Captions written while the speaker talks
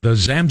The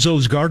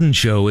Zamzows Garden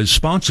Show is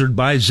sponsored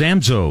by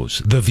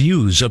Zamzows. The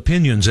views,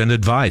 opinions, and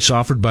advice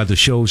offered by the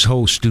show's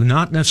hosts do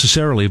not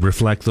necessarily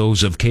reflect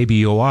those of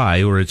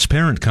KBOI or its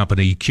parent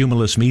company,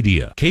 Cumulus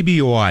Media.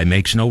 KBOI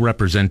makes no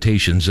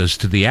representations as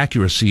to the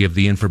accuracy of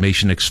the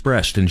information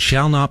expressed and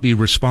shall not be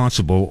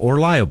responsible or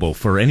liable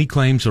for any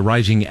claims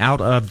arising out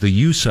of the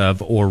use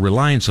of or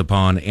reliance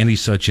upon any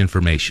such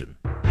information.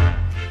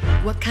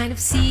 What kind of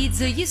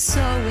seeds are you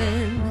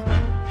sowing?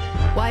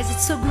 Why is it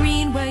so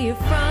green where you're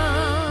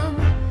from?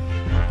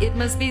 It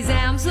must be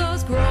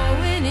Zamzows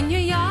growing in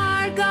your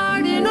yard,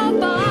 garden, or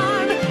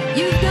barn.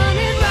 You've done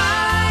it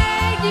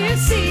right, you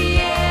see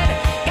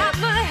it. Got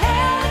the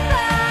help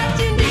that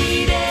you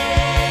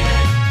needed.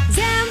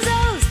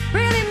 Zamzows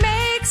really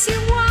makes you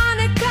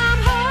want to come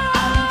home.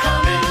 I'm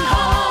coming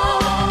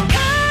home,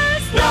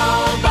 'cause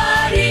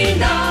nobody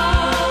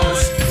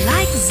knows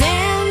like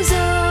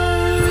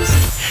Zamzows.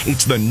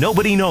 It's the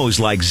Nobody Knows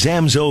Like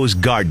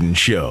Zamzows Garden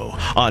Show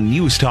on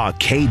News Talk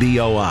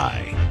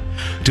KBOI.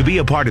 To be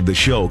a part of the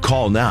show,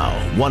 call now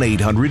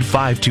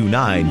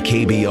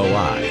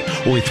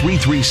 1-800-529-KBOI or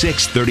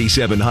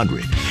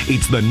 336-3700.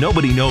 It's the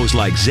Nobody Knows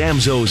Like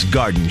Zamzows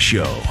Garden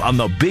Show on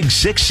the Big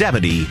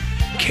 670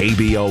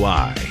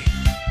 KBOI.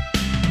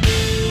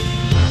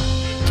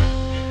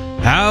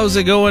 How's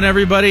it going,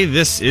 everybody?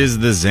 This is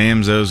the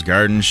Zamzows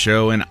Garden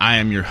Show, and I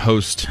am your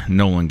host,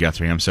 Nolan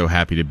Guthrie. I'm so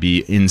happy to be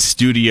in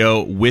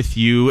studio with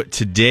you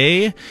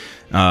today.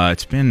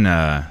 It's been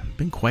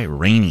quite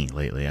rainy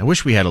lately. I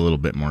wish we had a little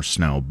bit more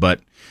snow,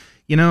 but,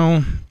 you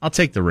know, I'll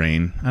take the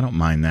rain. I don't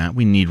mind that.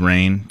 We need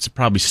rain. It's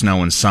probably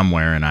snowing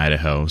somewhere in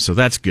Idaho, so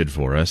that's good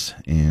for us,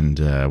 and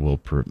will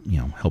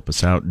help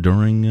us out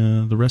during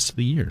the rest of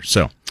the year.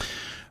 So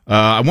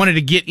I wanted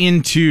to get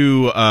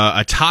into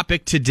a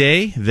topic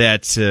today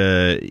that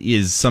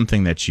is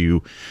something that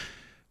you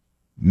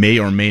may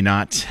or may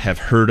not have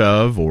heard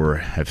of or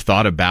have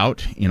thought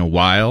about in a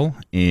while,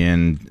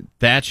 and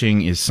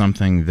thatching is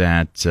something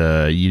that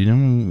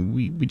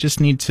we just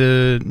need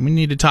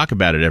to talk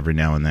about it every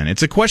now and then.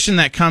 It's a question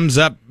that comes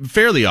up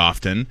fairly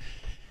often,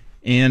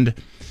 and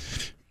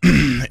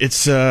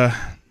it's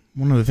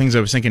one of the things I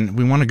was thinking,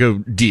 we want to go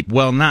deep.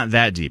 Well, not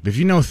that deep. If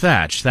you know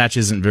thatch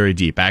isn't very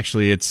deep.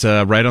 Actually, it's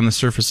right on the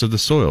surface of the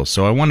soil.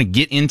 So I want to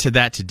get into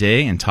that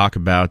today and talk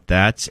about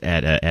that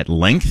at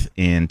length,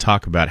 and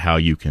talk about how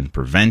you can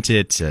prevent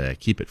it,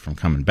 keep it from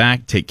coming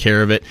back, take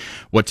care of it,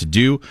 what to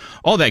do,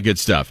 all that good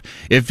stuff.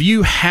 If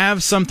you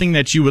have something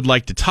that you would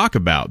like to talk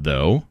about,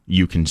 though,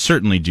 you can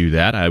certainly do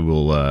that. I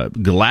will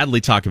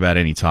gladly talk about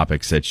any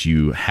topics that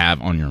you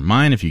have on your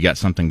mind. If you got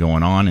something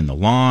going on in the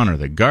lawn or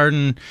the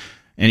garden,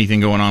 anything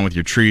going on with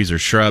your trees or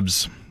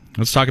shrubs,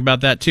 let's talk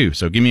about that too.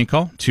 So give me a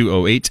call,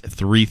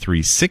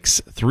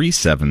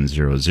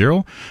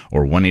 208-336-3700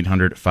 or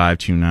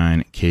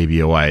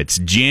 1-800-529-KBOI. It's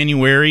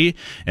January,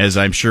 as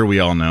I'm sure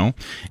we all know,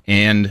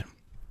 and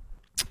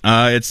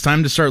it's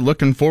time to start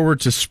looking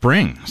forward to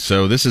spring.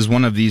 So this is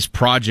one of these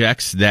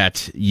projects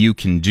that you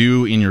can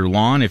do in your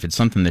lawn. If it's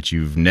something that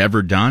you've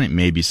never done, it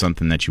may be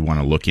something that you want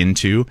to look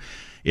into.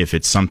 If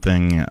it's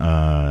something,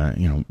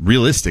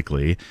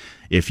 realistically,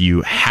 if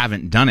you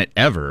haven't done it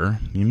ever,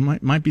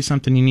 it might be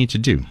something you need to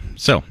do.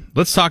 So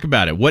let's talk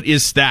about it. What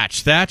is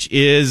thatch? Thatch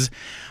is,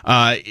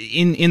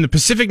 in the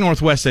Pacific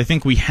Northwest, I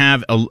think we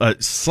have a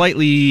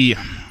slightly,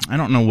 I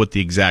don't know what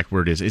the exact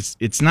word is.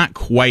 It's not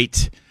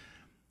quite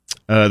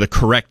the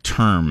correct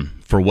term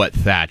for what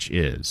thatch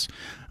is.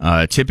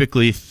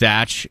 Typically,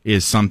 thatch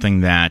is something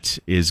that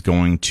is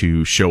going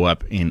to show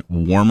up in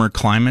warmer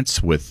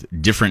climates with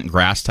different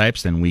grass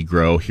types than we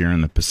grow here in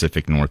the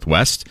Pacific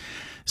Northwest.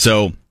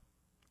 So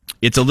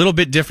it's a little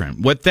bit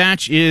different. What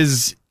thatch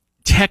is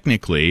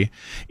technically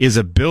is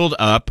a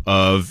build-up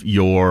of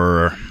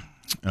your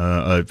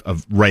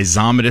of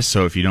rhizomatous.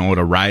 So if you don't know what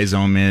a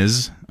rhizome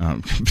is,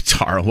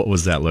 Tara, what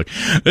was that look?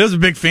 There's a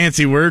big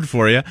fancy word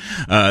for you,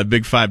 a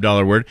big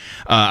 $5 word.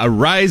 A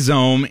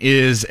rhizome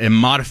is a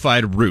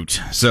modified root.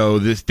 So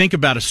think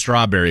about a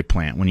strawberry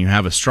plant. When you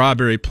have a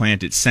strawberry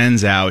plant, it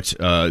sends out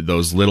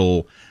those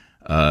little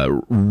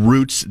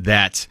roots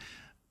that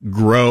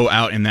grow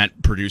out, and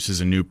that produces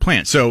a new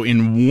plant. So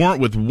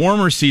with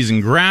warmer season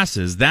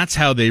grasses, that's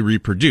how they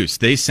reproduce.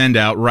 They send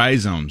out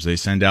rhizomes. They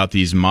send out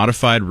these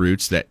modified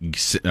roots that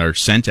are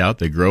sent out.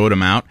 They grow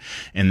them out,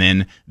 and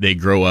then they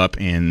grow up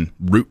and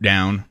root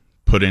down,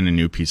 put in a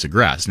new piece of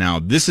grass. Now,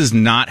 this is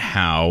not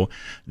how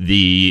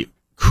the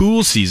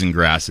cool season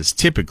grasses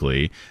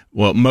typically,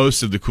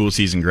 most of the cool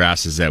season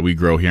grasses that we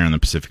grow here in the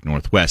Pacific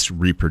Northwest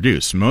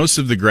reproduce. Most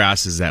of the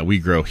grasses that we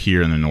grow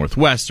here in the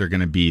Northwest are going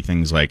to be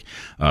things like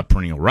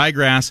perennial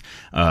ryegrass,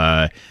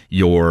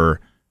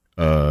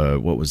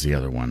 what was the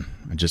other one?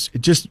 It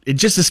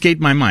just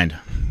escaped my mind.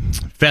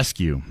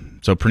 Fescue.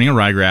 So perennial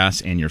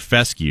ryegrass and your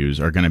fescues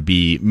are going to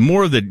be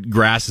more of the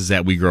grasses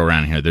that we grow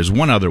around here. There's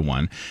one other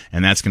one,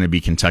 and that's going to be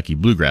Kentucky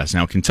bluegrass.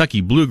 Now,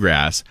 Kentucky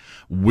bluegrass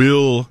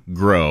will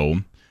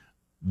grow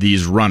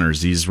these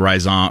runners, these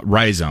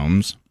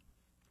rhizomes,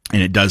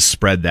 And it does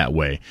spread that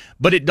way.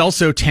 But it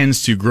also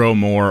tends to grow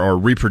more or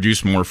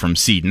reproduce more from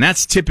seed. And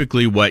that's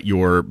typically what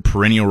your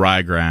perennial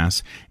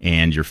ryegrass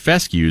and your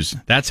fescues,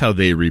 that's how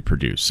they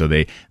reproduce. So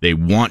they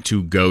want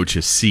to go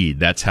to seed.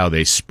 That's how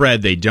they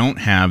spread. They don't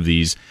have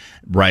these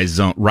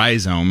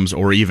rhizomes,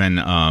 or even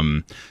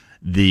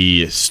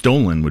the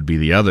stolon would be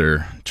the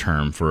other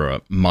term for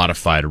a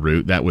modified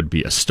root. That would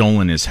be a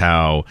stolon is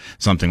how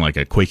something like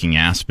a quaking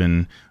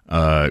aspen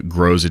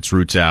grows its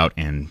roots out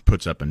and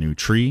puts up a new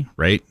tree,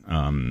 right?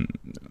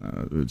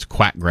 It's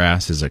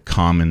quackgrass is a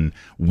common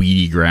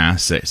weedy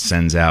grass that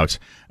sends out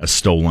a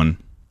stolon,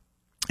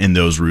 and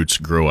those roots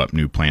grow up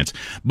new plants.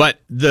 But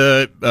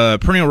the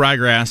perennial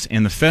ryegrass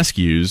and the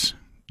fescues,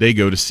 they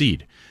go to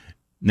seed.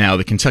 Now,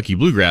 the Kentucky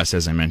bluegrass,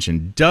 as I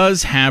mentioned,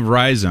 does have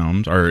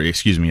rhizomes, or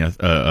excuse me,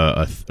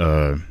 a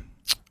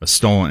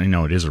stolon.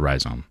 No, it is a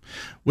rhizome.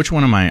 Which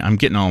one am I? I'm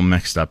getting all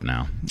mixed up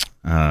now.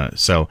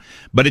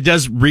 But it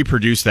does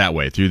reproduce that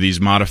way through these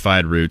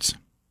modified roots,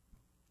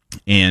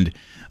 and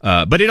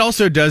but it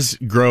also does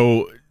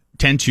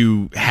tend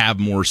to have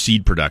more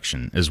seed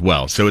production as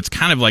well. So it's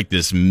kind of like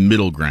this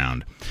middle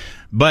ground.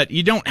 But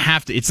you don't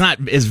have to, it's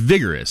not as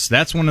vigorous.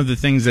 That's one of the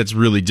things that's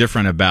really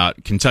different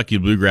about Kentucky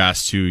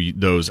bluegrass to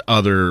those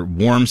other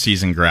warm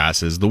season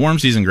grasses. The warm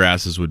season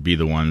grasses would be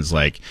the ones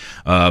like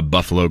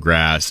buffalo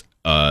grass,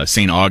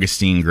 St.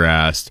 Augustine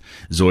grass,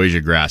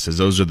 zoysia grasses.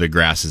 Those are the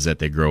grasses that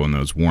they grow in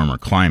those warmer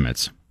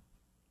climates.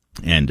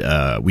 And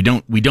we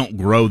don't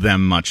grow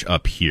them much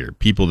up here.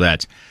 People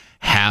that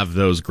have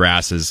those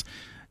grasses,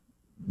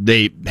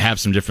 they have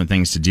some different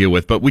things to deal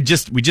with, but we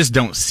just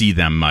don't see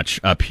them much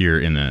up here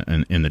in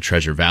the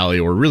Treasure Valley,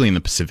 or really in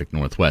the Pacific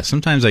Northwest.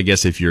 Sometimes I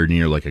guess if you're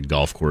near like a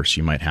golf course,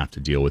 you might have to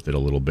deal with it a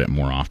little bit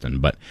more often.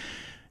 But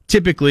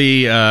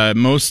typically,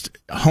 most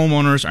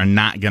homeowners are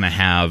not going to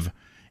have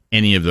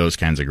any of those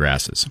kinds of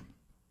grasses.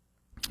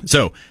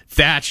 So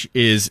thatch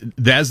is,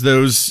 as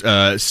those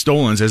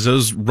stolons, as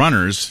those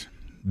runners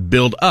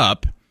build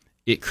up,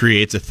 it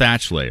creates a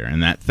thatch layer,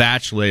 and that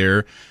thatch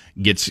layer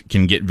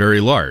can get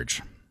very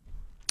large.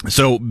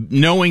 So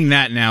knowing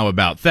that now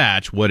about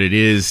thatch, what it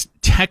is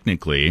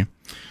technically,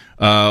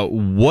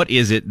 what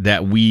is it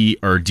that we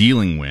are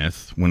dealing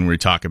with when we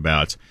talk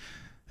about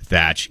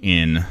thatch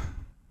in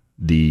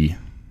the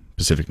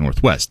Pacific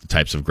Northwest, the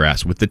types of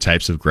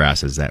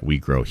grasses that we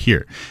grow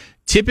here?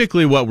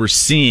 Typically what we're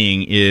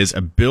seeing is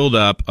a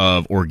buildup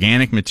of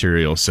organic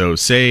material. So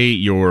say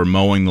you're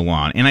mowing the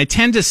lawn, and I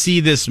tend to see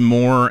this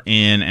more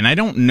and I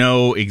don't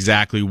know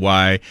exactly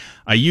why.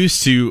 I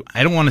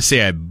don't want to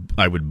say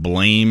I would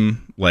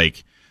blame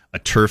like a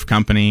turf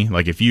company.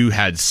 Like if you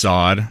had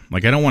sod,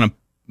 like I don't want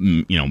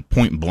to,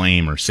 point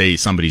blame or say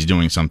somebody's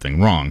doing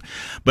something wrong,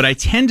 but I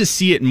tend to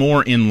see it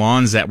more in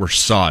lawns that were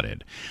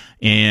sodded.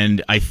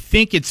 And I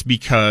think it's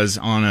because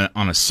on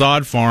a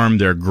sod farm,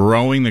 they're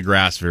growing the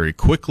grass very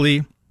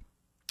quickly.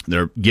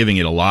 They're giving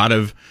it a lot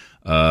of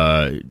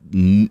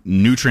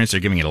nutrients.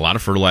 They're giving it a lot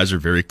of fertilizer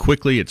very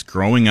quickly. It's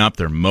growing up.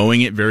 They're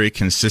mowing it very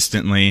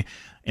consistently.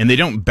 And they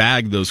don't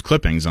bag those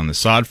clippings on the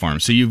sod farm.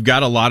 So you've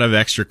got a lot of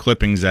extra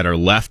clippings that are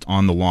left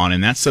on the lawn,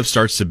 and that stuff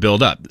starts to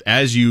build up.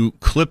 As you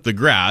clip the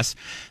grass,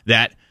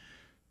 that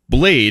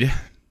blade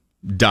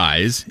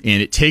dies,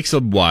 and it takes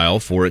a while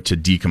for it to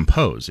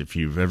decompose. If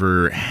you've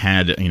ever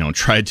had,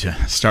 tried to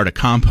start a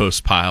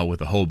compost pile with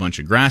a whole bunch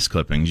of grass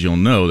clippings, you'll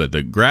know that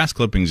the grass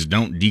clippings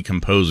don't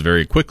decompose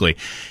very quickly.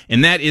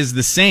 And that is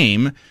the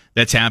same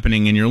that's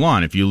happening in your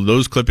lawn. If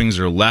those clippings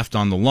are left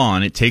on the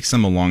lawn, it takes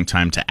them a long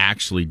time to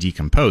actually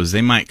decompose.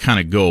 They might kind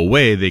of go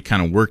away. They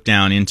kind of work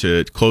down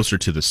into closer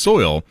to the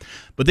soil,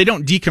 but they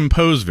don't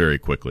decompose very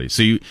quickly.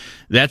 So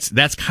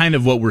that's kind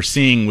of what we're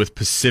seeing with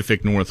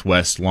Pacific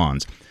Northwest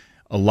lawns.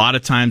 A lot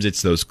of times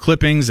it's those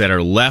clippings that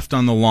are left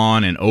on the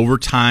lawn, and over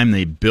time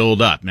they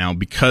build up. Now,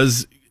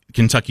 because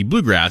Kentucky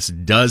bluegrass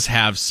does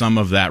have some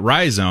of that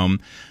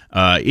rhizome,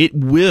 it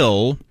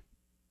will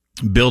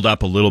build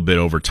up a little bit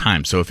over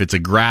time. So if it's a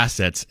grass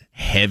that's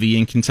heavy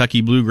in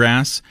Kentucky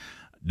bluegrass,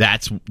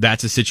 that's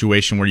a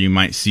situation where you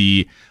might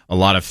see a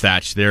lot of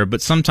thatch there.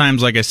 But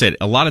sometimes, like I said,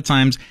 a lot of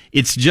times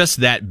it's just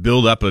that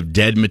buildup of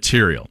dead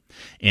material.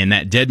 And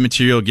that dead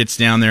material gets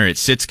down there. It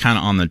sits kind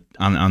of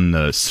on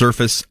the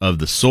surface of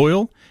the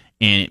soil,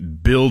 and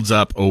it builds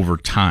up over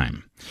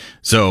time.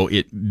 So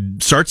it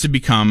starts to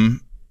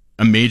become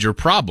a major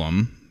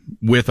problem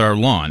with our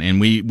lawn, and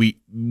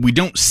we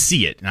don't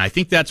see it. And I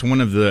think that's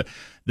one of the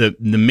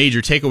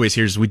major takeaways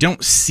here is we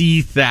don't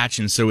see thatch,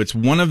 and so it's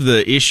one of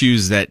the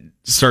issues that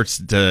starts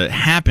to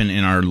happen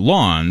in our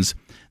lawns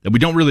that we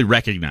don't really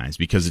recognize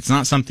because it's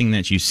not something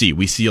that you see.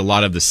 We see a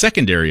lot of the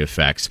secondary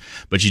effects,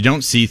 but you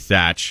don't see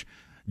thatch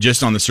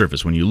just on the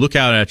surface. When you look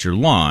out at your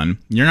lawn,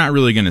 you're not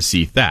really going to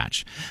see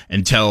thatch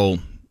until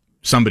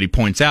somebody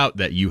points out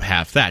that you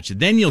have thatch.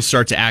 Then you'll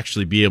start to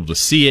actually be able to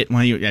see it.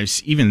 Well,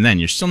 even then,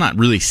 you're still not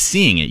really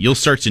seeing it. You'll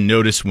start to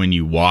notice when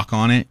you walk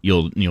on it,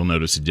 you'll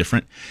notice a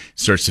different. It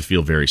starts to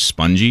feel very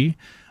spongy.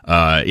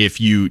 If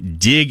you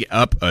dig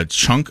up a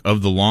chunk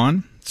of the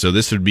lawn, so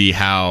this would be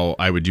how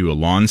I would do a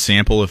lawn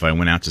sample if I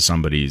went out to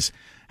somebody's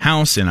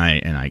house and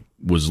I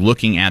was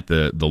looking at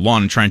the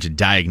lawn and trying to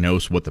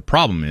diagnose what the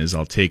problem is,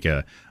 I'll take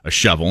a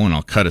shovel and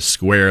I'll cut a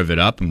square of it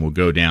up, and we'll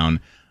go down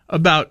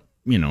about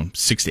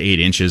 6 to 8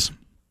 inches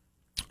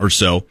or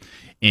so.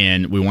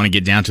 And we want to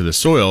get down to the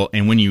soil.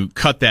 And when you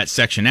cut that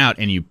section out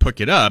and you pick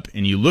it up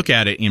and you look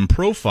at it in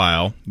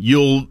profile,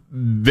 you'll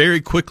very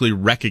quickly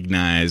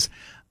recognize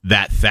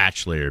that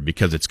thatch layer,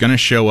 because it's going to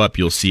show up.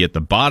 You'll see at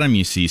the bottom,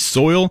 you see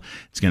soil.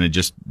 It's going to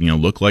just,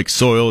 look like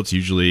soil. It's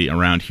usually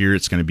around here.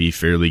 It's going to be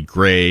fairly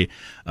gray,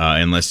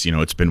 unless,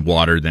 it's been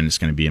watered, then it's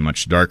going to be a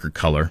much darker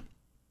color.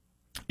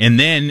 And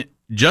then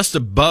just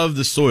above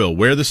the soil,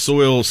 where the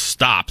soil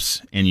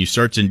stops and you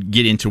start to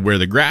get into where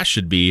the grass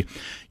should be,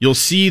 you'll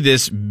see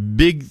this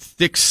big,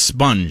 thick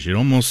sponge.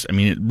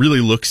 It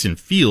really looks and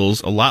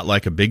feels a lot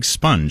like a big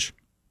sponge.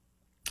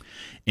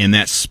 And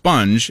that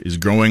sponge is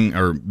growing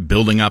or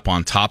building up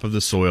on top of the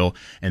soil.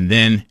 And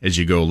then as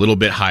you go a little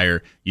bit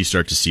higher, you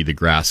start to see the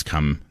grass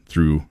come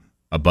through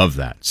above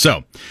that.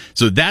 So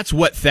that's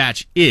what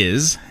thatch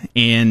is.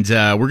 And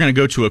we're going to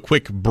go to a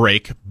quick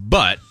break,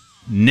 but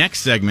next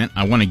segment,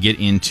 I want to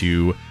get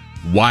into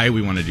why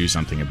we want to do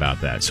something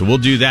about that. So we'll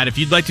do that. If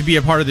you'd like to be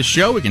a part of the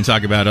show, we can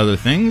talk about other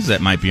things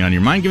that might be on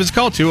your mind. Give us a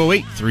call,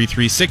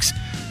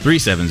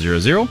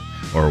 208-336-3700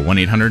 or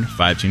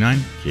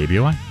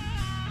 1-800-529-KBOI.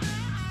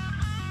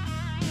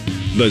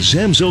 The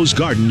Zamzows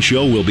Garden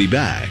Show will be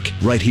back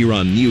right here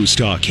on News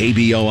Talk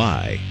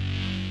KBOI.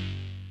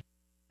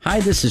 Hi,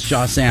 this is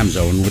Shaw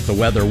Zamzo, and with the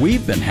weather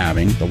we've been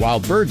having, the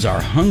wild birds are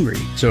hungry.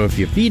 So if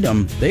you feed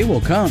them, they will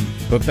come.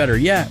 But better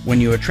yet,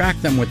 when you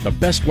attract them with the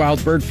best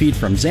wild bird feed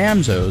from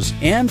Zamzows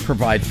and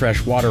provide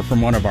fresh water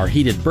from one of our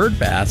heated bird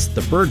baths,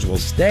 the birds will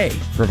stay,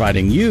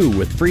 providing you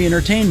with free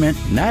entertainment,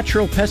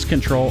 natural pest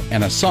control,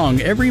 and a song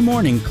every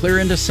morning clear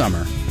into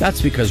summer. That's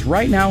because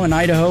right now in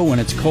Idaho, when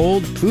it's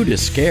cold, food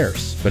is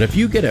scarce. But if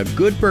you get a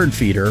good bird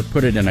feeder,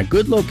 put it in a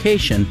good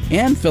location,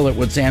 and fill it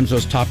with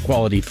Zamzows top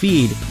quality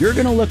feed, you're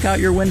going to look out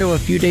your window a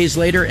few days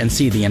later and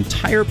see the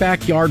entire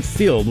backyard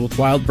filled with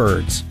wild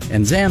birds.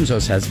 And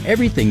Zamzows has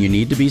everything you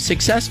need to be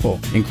successful,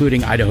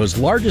 including Idaho's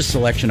largest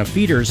selection of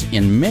feeders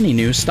in many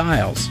new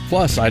styles,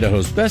 plus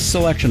Idaho's best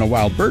selection of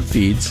wild bird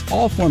feeds,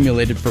 all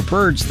formulated for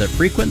birds that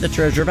frequent the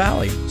Treasure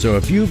Valley. So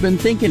if you've been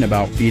thinking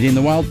about feeding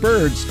the wild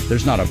birds,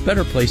 there's not a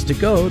better place to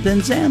go than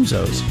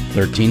Zamzows.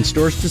 13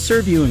 stores to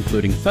serve you,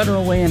 including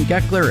Federal Way and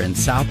Geckler in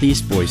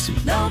Southeast Boise.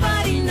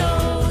 Nobody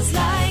knows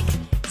like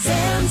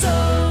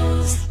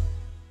Zamzows.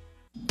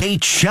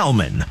 H.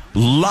 Shellman,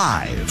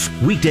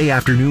 live, weekday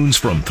afternoons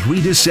from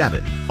 3 to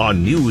 7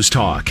 on News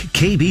Talk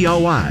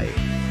KBOI.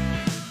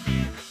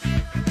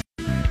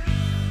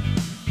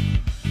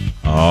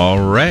 All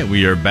right,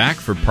 we are back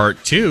for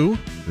part 2,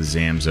 the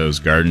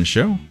Zamzows Garden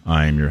Show.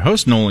 I am your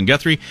host, Nolan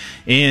Guthrie,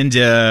 and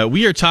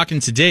we are talking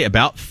today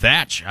about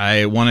thatch.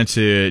 I wanted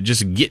to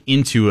just get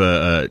into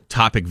a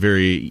topic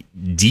very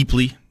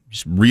deeply,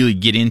 just really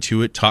get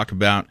into it, talk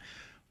about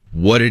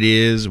what it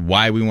is,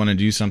 why we want to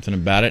do something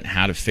about it,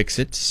 how to fix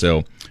it.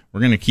 So I'm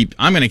going to keep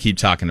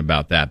talking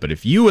about that. But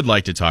if you would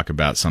like to talk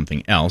about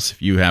something else,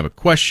 if you have a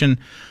question,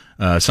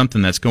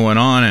 something that's going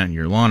on in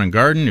your lawn and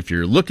garden, if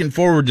you're looking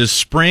forward to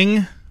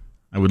spring,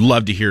 I would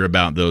love to hear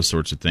about those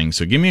sorts of things.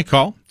 So give me a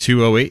call,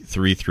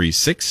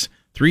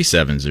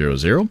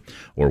 208-336-3700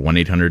 or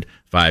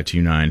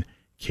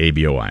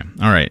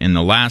 1-800-529-KBOI. All right, in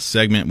the last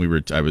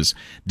segment, I was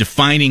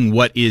defining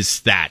what is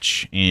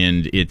thatch,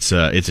 and it's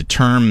a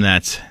term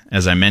that,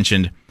 as I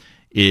mentioned,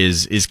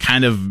 is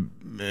kind of in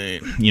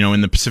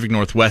the Pacific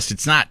Northwest,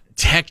 it's not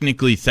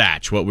technically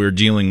thatch. What we're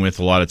dealing with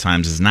a lot of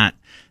times is not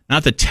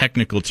the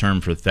technical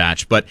term for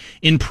thatch, but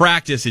in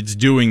practice, it's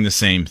doing the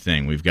same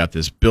thing. We've got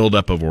this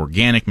buildup of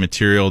organic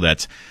material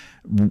that's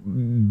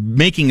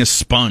making a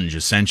sponge,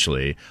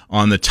 essentially,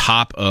 on the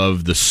top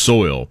of the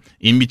soil,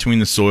 in between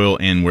the soil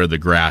and where the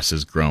grass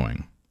is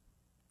growing.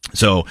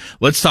 So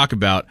let's talk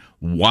about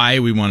why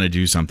we want to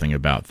do something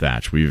about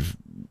thatch. We've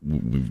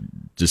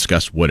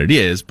discussed what it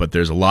is, but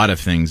there's a lot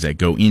of things that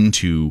go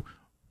into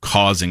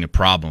causing a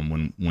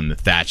problem when the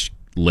thatch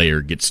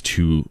layer gets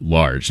too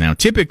large. Now,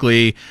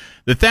 typically,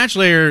 the thatch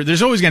layer,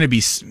 there's always going to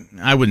be,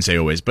 I wouldn't say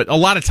always, but a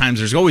lot of times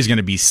there's always going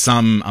to be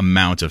some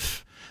amount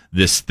of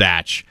this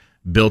thatch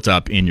built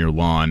up in your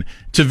lawn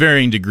to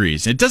varying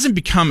degrees. It doesn't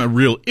become a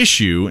real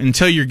issue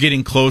until you're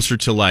getting closer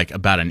to like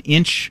about an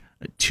inch,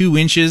 2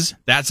 inches.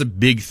 That's a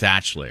big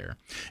thatch layer.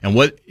 And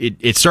what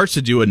it starts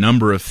to do a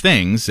number of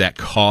things that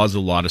cause a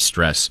lot of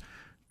stress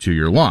to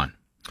your lawn.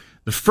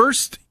 The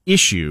first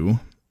issue,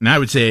 and I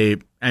would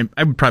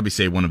probably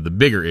say one of the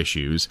bigger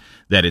issues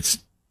that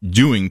it's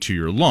doing to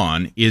your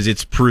lawn, is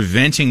it's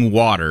preventing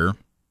water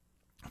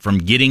from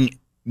getting,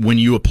 when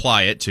you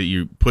apply it to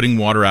you putting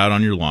water out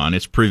on your lawn,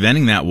 it's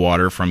preventing that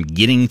water from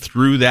getting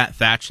through that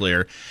thatch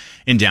layer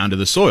and down to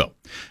the soil.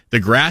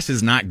 The grass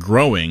is not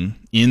growing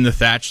in the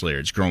thatch layer.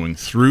 It's growing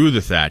through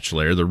the thatch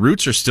layer. The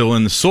roots are still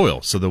in the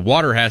soil. So the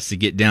water has to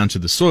get down to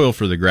the soil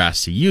for the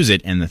grass to use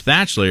it. And the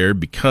thatch layer,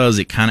 because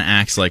it kind of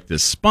acts like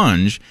this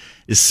sponge,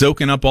 is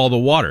soaking up all the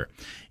water.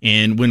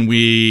 And when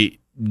we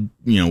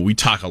we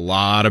talk a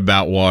lot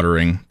about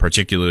watering,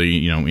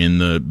 particularly, in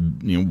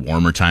the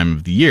warmer time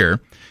of the year.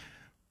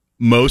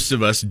 Most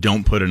of us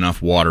don't put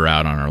enough water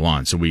out on our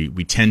lawn. So we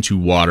tend to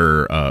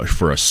water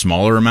for a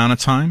smaller amount of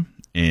time,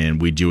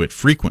 and we do it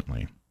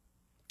frequently.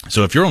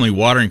 So if you're only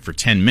watering for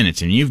 10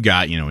 minutes and you've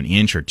got, an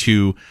inch or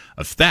two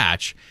of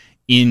thatch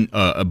in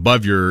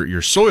above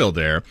your soil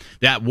there,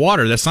 that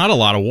water, that's not a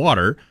lot of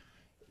water,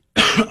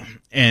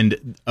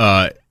 and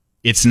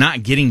it's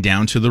not getting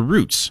down to the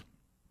roots.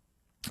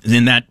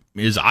 Then that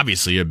is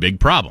obviously a big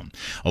problem.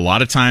 A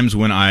lot of times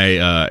when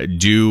I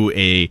do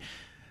a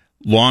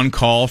lawn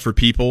call for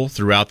people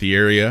throughout the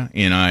area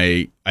and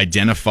I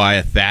identify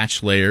a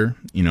thatch layer,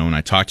 and I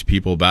talk to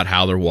people about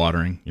how they're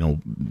watering,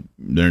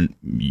 they're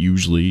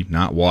usually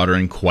not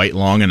watering quite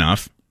long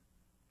enough.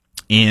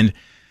 And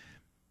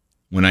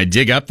when I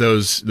dig up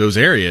those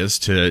areas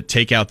to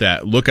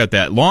look at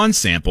that lawn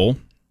sample,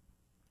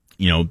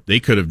 they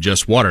could have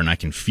just watered, and I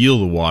can feel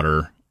the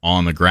water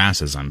on the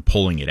grass as I'm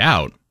pulling it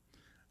out.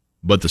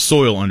 But the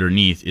soil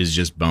underneath is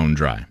just bone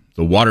dry.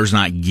 The water's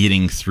not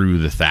getting through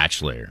the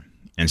thatch layer.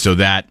 And so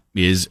that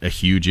is a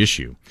huge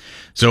issue.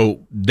 So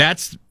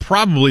that's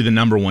probably the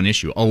number one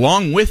issue.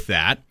 Along with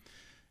that,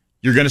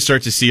 you're going to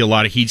start to see a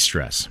lot of heat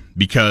stress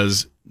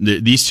because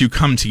these two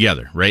come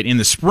together, right? In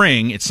the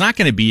spring, it's not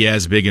going to be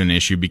as big of an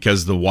issue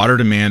because the water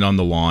demand on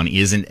the lawn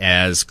isn't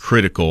as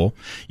critical.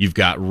 You've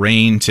got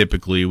rain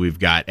typically. We've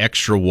got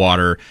extra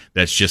water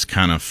that's just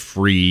kind of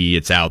free.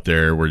 It's out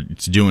there where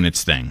it's doing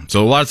its thing.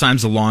 So a lot of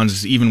times the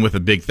lawns, even with a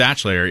big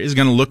thatch layer, is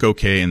going to look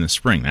okay in the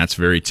spring. That's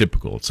very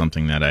typical. It's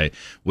something that I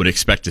would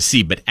expect to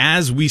see. But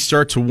as we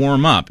start to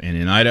warm up, and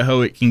in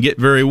Idaho it can get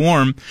very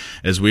warm,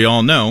 as we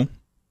all know,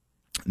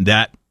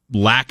 that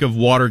lack of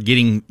water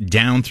getting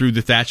down through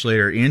the thatch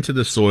layer into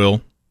the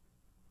soil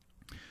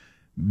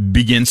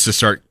begins to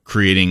start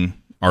creating,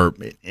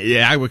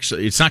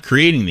 it's not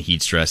creating the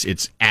heat stress,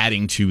 it's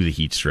adding to the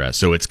heat stress.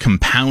 So it's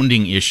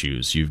compounding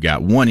issues. You've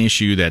got one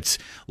issue that's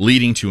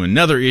leading to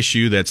another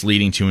issue that's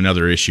leading to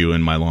another issue,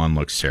 and my lawn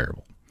looks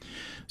terrible.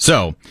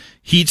 So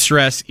heat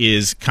stress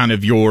is kind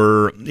of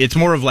it's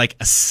more of like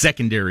a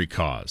secondary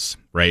cause,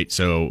 right?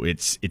 So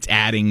it's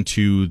adding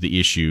to the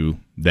issue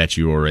that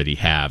you already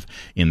have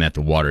in that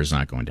the water is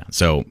not going down.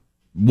 So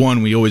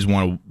one, we always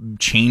want to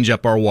change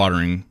up our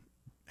watering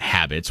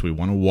habits. We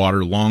want to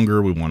water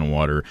longer. We want to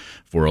water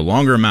for a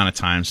longer amount of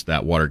time so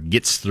that water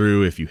gets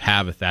through. If you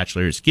have a thatch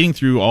layer, it's getting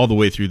through all the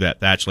way through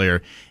that thatch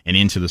layer and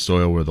into the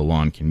soil where the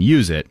lawn can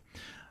use it.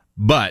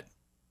 But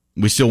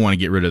we still want to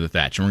get rid of the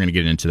thatch, and we're going to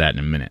get into that in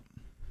a minute.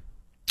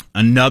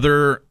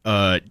 Another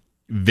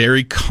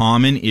very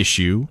common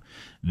issue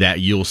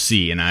that you'll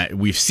see, and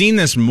we've seen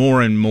this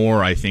more and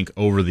more, I think,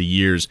 over the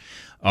years,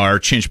 are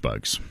chinch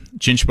bugs.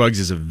 Chinch bugs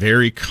is a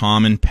very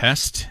common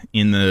pest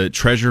in the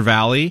Treasure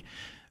Valley.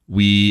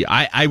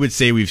 I would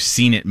say we've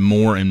seen it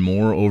more and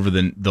more over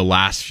the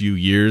last few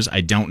years.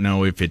 I don't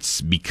know if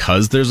it's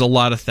because there's a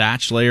lot of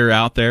thatch layer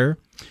out there,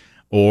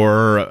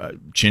 or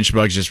chinch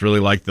bugs just really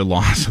like the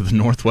lawns of the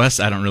Northwest.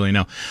 I don't really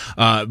know.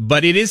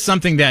 But it is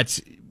something that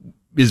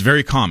is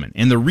very common.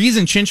 And the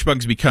reason chinch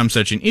bugs become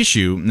such an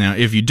issue, now,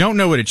 if you don't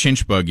know what a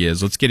chinch bug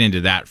is, let's get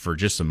into that for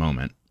just a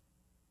moment.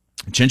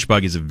 A chinch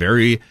bug is a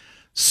very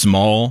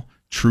small,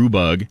 true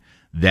bug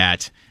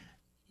that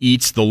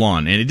eats the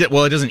lawn. And it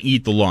doesn't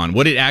eat the lawn.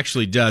 What it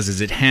actually does is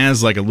it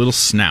has like a little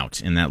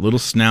snout, and that little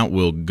snout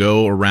will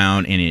go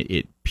around and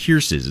it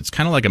pierces. It's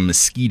kind of like a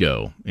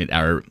mosquito.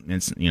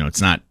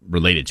 It's not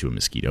related to a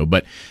mosquito,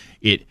 but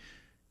it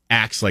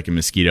acts like a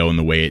mosquito in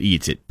the way it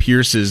eats. It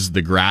pierces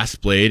the grass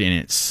blade, and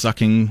it's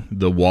sucking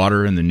the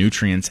water and the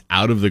nutrients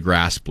out of the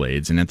grass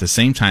blades. And at the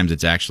same time,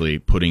 it's actually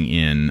putting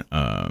in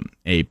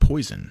a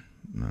poison.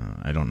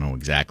 I don't know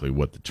exactly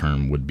what the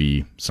term would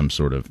be.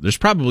 There's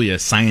probably a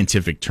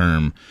scientific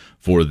term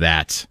for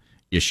that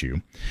issue,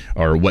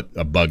 or what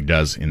a bug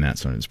does in that.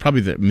 So it's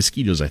probably the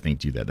mosquitoes, I think,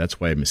 do that. That's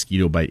why a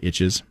mosquito bite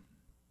itches.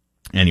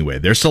 Anyway,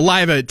 their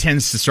saliva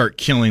tends to start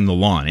killing the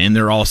lawn, and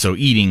they're also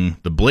eating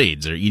the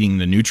blades. They're eating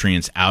the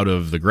nutrients out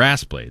of the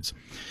grass blades.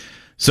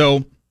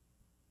 So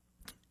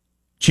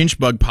chinch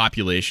bug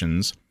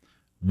populations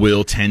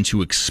will tend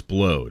to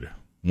explode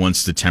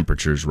once the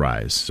temperatures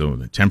rise. So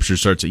the temperature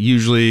starts at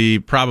usually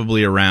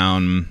probably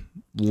around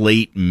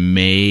late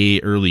May,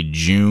 early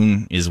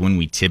June is when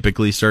we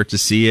typically start to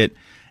see it.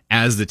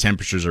 As the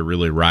temperatures are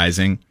really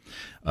rising,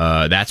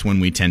 that's when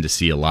we tend to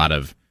see a lot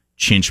of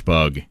chinch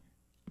bug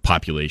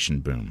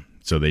population boom.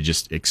 So they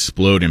just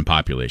explode in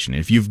population.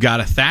 If you've got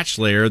a thatch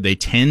layer, they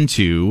tend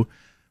to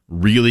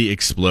really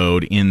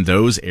explode in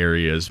those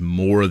areas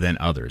more than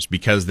others,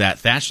 because that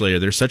thatch layer,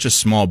 they're such a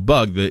small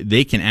bug that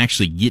they can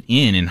actually get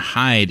in and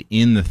hide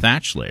in the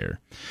thatch layer.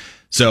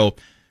 So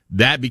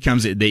that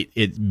becomes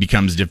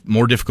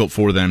more difficult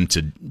for them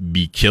to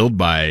be killed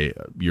by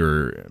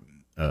your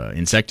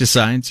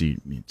insecticides.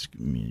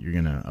 You're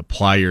going to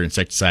apply your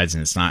insecticides,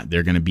 and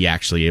they're going to be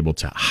actually able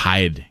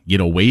to get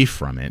away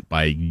from it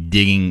by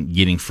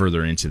getting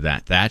further into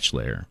that thatch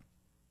layer.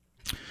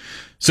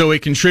 So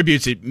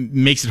it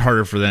makes it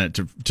harder for them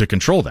to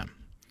control them.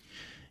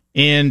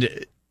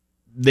 And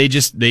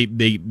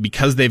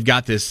because they've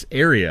got this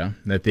area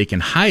that they can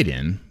hide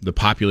in, the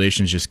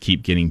populations just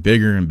keep getting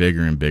bigger and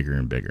bigger and bigger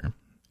and bigger,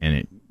 and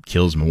it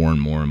kills more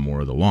and more and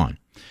more of the lawn.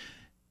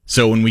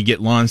 So when we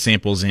get lawn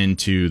samples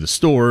into the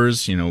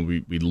stores,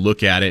 we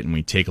look at it and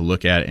we take a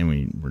look at it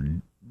and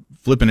we're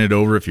flipping it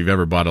over. If you've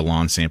ever bought a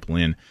lawn sample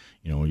in,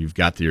 you've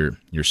got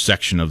your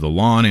section of the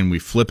lawn and we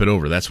flip it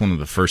over. That's one of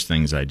the first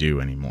things I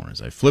do anymore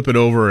is I flip it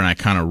over and I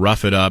kind of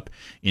rough it up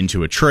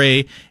into a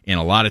tray. And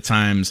a lot of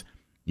times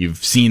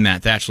you've seen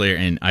that thatch layer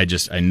and I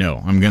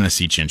know I'm going to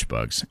see chinch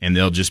bugs and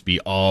they'll just be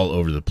all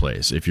over the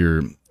place. If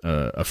you're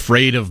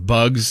afraid of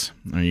bugs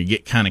or you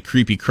get kind of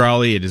creepy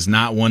crawly, it is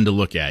not one to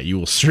look at. You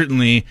will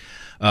certainly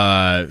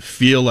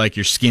feel like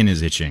your skin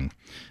is itching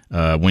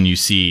when you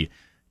see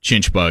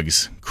chinch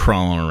bugs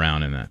crawling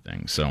around in that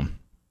thing. So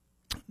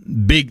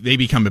they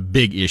become a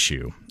big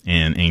issue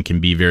and can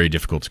be very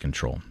difficult to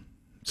control.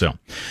 So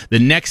the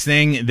next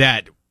thing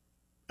that,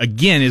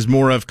 again, is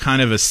more of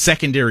kind of a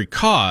secondary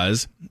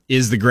cause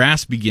is the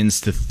grass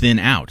begins to thin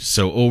out.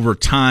 So over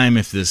time,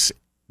 if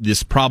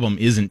this problem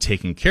isn't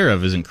taken care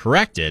of, isn't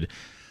corrected,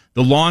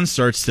 the lawn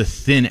starts to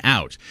thin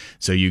out.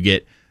 So you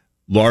get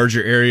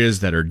larger areas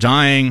that are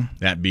dying.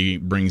 That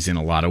brings in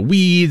a lot of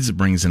weeds,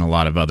 brings in a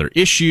lot of other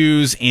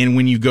issues. And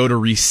when you go to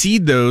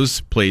reseed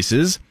those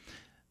places,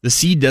 the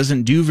seed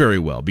doesn't do very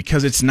well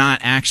because it's not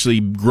actually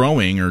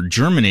growing or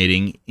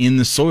germinating in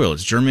the soil.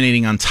 It's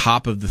germinating on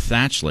top of the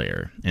thatch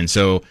layer. And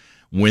so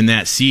when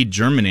that seed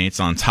germinates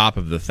on top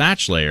of the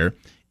thatch layer,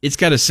 it's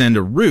got to send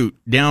a root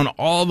down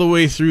all the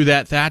way through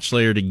that thatch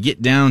layer to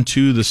get down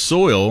to the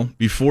soil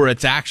before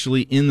it's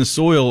actually in the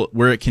soil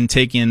where it can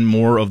take in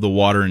more of the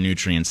water and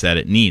nutrients that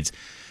it needs.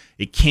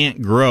 It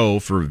can't grow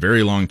for a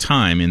very long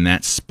time in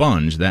that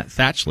sponge, that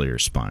thatch layer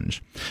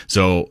sponge.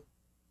 So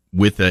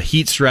with the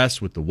heat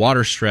stress, with the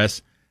water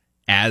stress,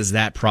 as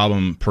that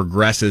problem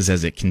progresses,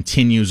 as it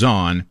continues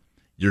on,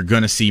 you're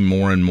going to see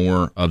more and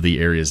more of the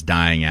areas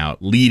dying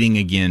out, leading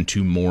again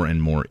to more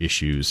and more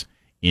issues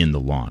in the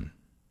lawn.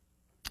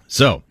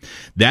 So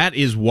that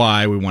is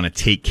why we want to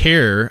take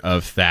care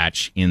of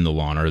thatch in the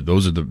lawn, or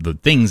those are the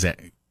things that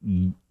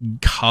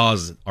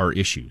cause our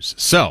issues.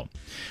 So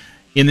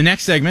in the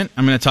next segment,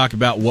 I'm going to talk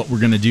about what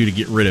we're going to do to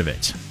get rid of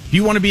it. If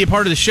you want to be a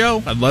part of the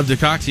show, I'd love to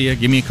talk to you.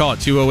 Give me a call at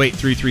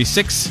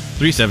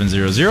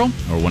 208-336-3700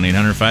 or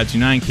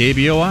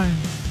 1-800-529-KBOI.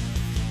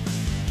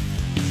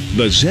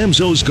 The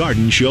Zamzows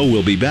Garden Show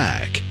will be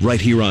back right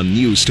here on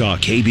News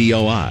Talk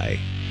KBOI.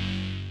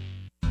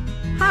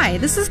 Hi,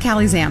 this is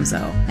Callie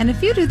Zamzo, and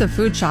if you do the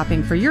food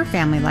shopping for your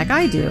family like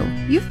I do,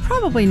 you've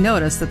probably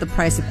noticed that the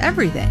price of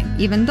everything,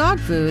 even dog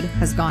food,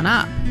 has gone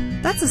up.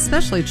 That's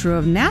especially true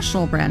of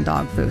national brand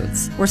dog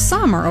foods, where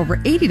some are over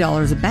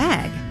 $80 a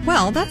bag.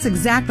 Well, that's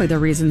exactly the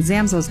reason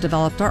Zamzows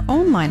developed our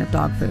own line of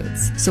dog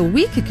foods, so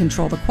we could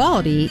control the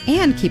quality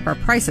and keep our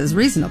prices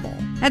reasonable.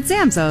 At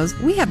Zamzows,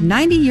 we have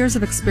 90 years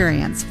of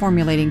experience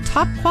formulating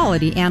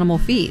top-quality animal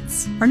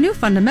feeds. Our new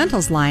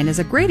Fundamentals line is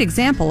a great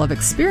example of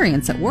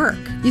experience at work.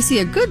 You see,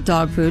 a good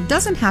dog food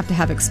doesn't have to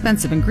have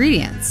expensive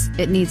ingredients.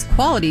 It needs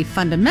quality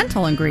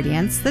fundamental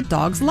ingredients that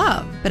dogs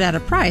love, but at a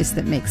price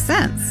that makes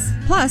sense.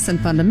 Plus, in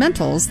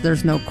Fundamentals,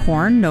 there's no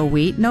corn, no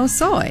wheat, no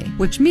soy,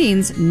 which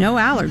means no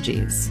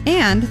allergies.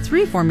 And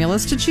 3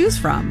 formulas to choose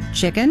from: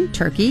 chicken,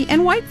 turkey,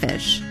 and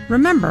whitefish.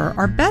 Remember,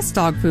 our best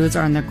dog foods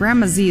are in the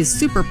Grandma Z's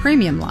Super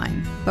Premium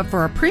line. But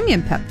for a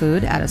premium pet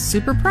food at a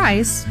super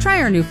price,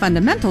 try our new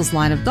Fundamentals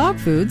line of dog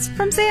foods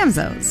from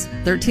Zamzows.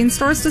 13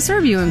 stores to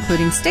serve you,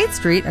 including State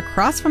Street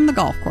across from the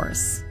golf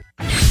course.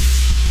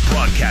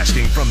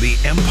 Broadcasting from the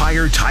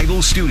Empire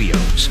Title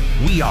Studios,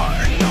 we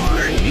are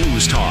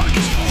News Talk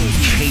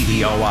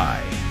KBOI.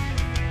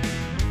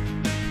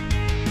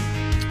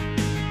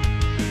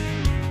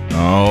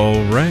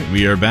 All right,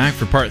 we are back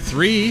for part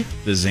 3,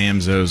 the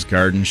Zamzows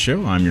Garden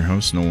Show. I'm your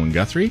host, Nolan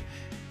Guthrie,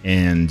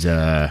 and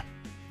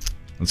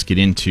let's get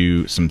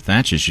into some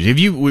thatch issues.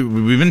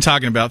 We've been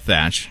talking about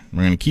thatch.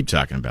 We're going to keep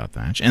talking about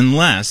thatch,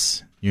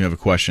 unless you have a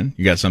question,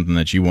 you got something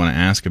that you want to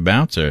ask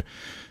about, or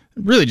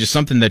really just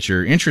something that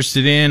you're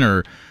interested in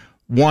or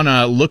want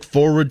to look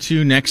forward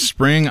to next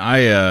spring. I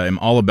am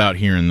all about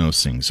hearing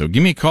those things. So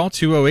give me a call,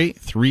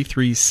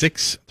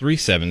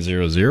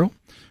 208-336-3700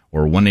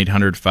 or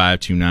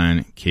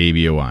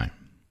 1-800-529-KBOI.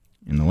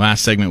 In the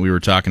last segment we were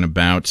talking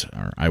about,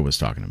 or I was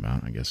talking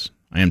about, I guess.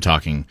 I'm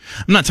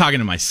not talking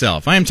to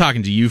myself. I am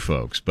talking to you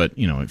folks, but,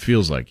 it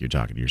feels like you're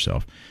talking to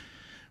yourself.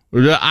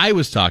 I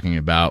was talking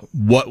about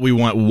what we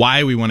want,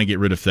 why we want to get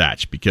rid of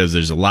thatch, because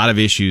there's a lot of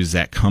issues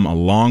that come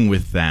along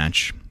with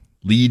thatch,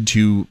 lead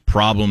to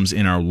problems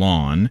in our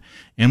lawn,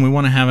 and we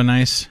want to have a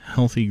nice,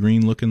 healthy,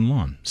 green-looking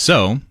lawn.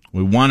 So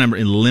we want to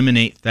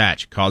eliminate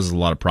thatch. It causes a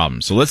lot of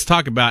problems. So let's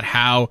talk about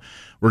how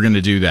we're going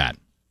to do that.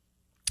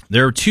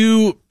 There are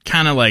 2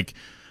 kind of like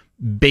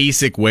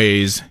basic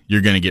ways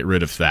you're going to get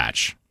rid of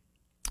thatch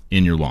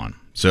in your lawn.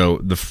 So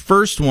the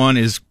first one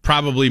is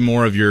probably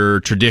more of your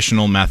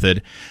traditional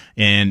method,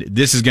 and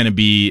this is going to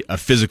be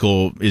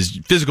physical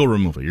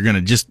removal. You're going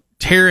to just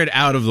tear it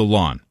out of the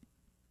lawn,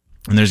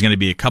 and there's going to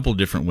be a couple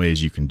different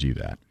ways you can do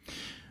that.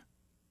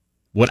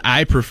 What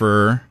I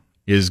prefer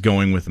is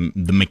going with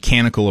the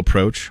mechanical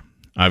approach.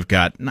 I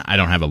don't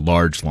have a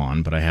large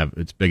lawn, but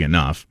it's big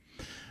enough.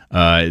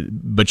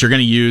 But you're going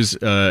to use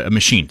a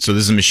machine. So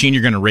this is a machine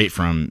you're going to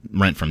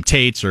rent from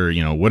Tate's or,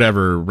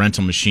 whatever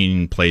rental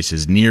machine place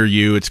is near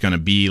you. It's going to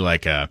be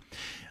like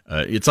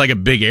it's like a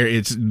big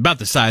it's about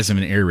the size of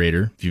an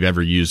aerator. If you've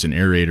ever used an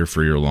aerator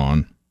for your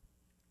lawn.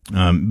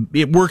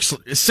 It works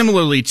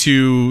similarly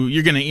to,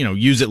 you're going to,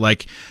 use it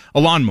like a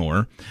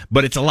lawnmower,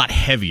 but it's a lot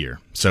heavier.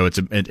 So it's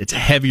a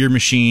heavier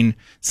machine.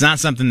 It's not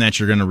something that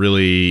you're going to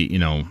really,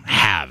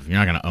 have. You're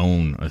not going to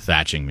own a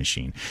thatching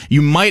machine.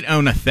 You might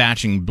own a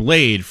thatching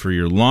blade for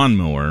your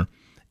lawnmower.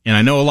 And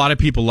I know a lot of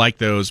people like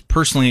those.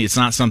 Personally, it's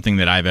not something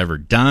that I've ever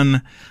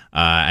done.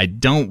 I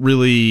don't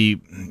really,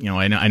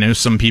 I know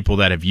some people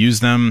that have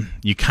used them.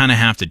 You kind of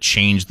have to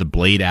change the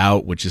blade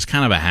out, which is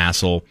kind of a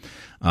hassle.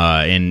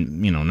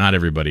 And not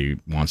everybody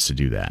wants to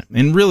do that.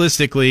 And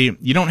realistically,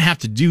 you don't have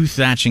to do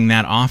thatching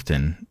that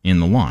often in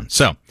the lawn.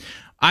 So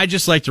I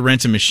just like to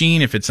rent a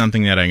machine if it's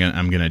something that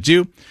I'm going to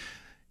do.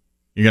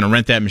 You're going to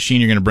rent that machine,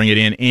 you're going to bring it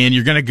in, and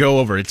you're going to go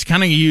over. It's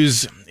kind of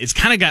it's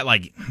kind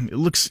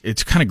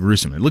of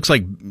gruesome. It looks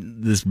like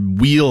this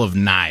wheel of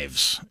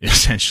knives,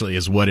 essentially,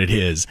 is what it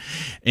is.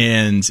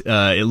 And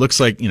it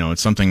looks like,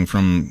 it's something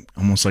from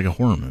almost like a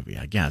horror movie,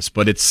 I guess.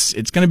 But it's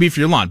going to be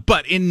for your lawn.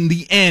 But in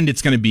the end,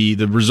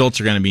 the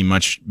results are going to be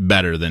much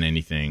better than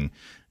anything,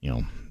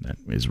 that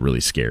is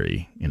really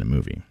scary in a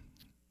movie.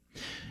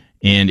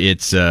 And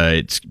it's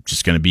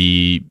just going to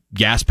be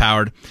gas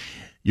powered.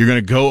 You're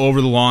going to go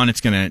over the lawn.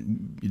 It's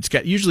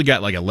usually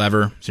got like a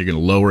lever, so you're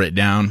going to lower it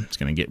down. It's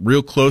going to get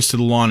real close to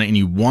the lawn, and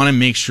you want to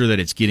make sure that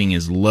it's getting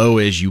as low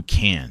as you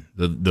can.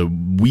 The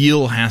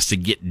wheel has to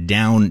get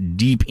down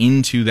deep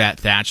into that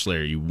thatch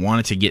layer. You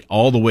want it to get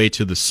all the way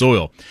to the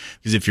soil,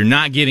 because if you're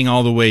not getting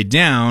all the way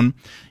down,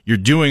 you're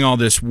doing all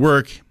this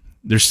work.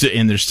 There's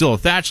still a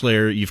thatch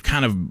layer. You've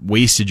kind of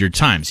wasted your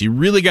time. So you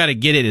really got to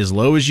get it as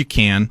low as you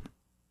can.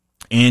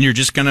 And you're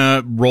just going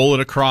to roll it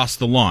across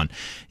the lawn.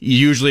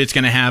 Usually it's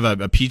going to have a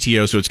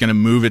PTO, so it's going to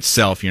move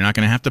itself. You're not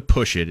going to have to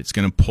push it. It's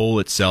going to pull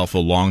itself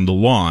along the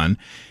lawn.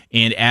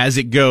 And as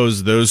it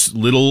goes, those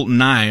little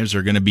knives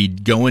are going to be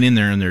going in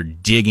there and they're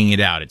digging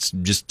it out. It's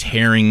just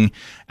tearing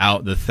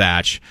out the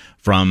thatch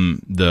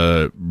from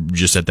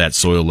just at that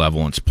soil level.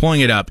 And it's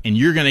pulling it up, and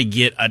you're going to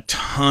get a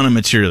ton of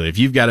material. If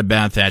you've got a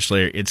bad thatch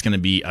layer, it's going to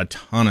be a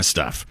ton of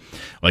stuff.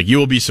 Like, you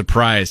will be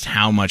surprised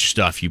how much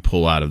stuff you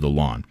pull out of the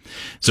lawn.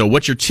 So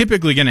what you're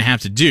typically going to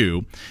have to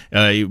do,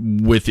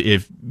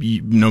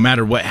 no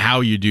matter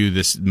how you do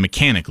this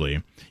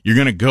mechanically, you're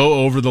going to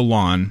go over the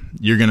lawn.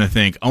 You're going to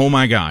think, oh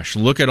my gosh,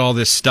 look at all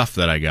this stuff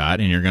that I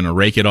got, and you're going to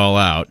rake it all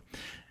out.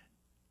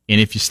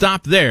 And if you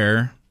stop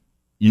there,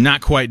 you're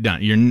not quite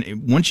done.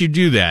 Once you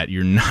do that,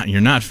 you're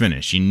not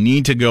finished. You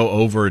need to go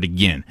over it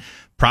again,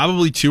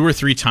 probably 2 or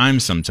 3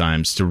 times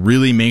sometimes, to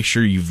really make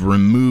sure you've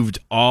removed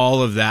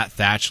all of that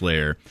thatch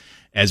layer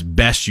as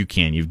best you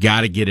can. You've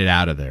got to get it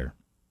out of there,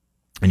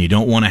 and you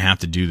don't want to have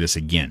to do this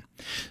again.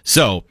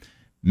 So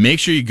make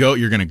sure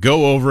you're going to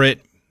go over it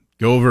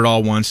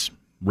all once,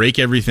 rake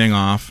everything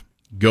off,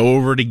 go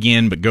over it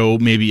again, but go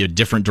maybe a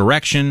different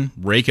direction,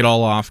 rake it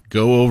all off,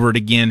 go over it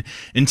again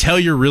until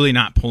you're really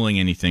not pulling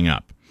anything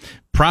up.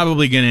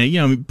 Probably going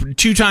to,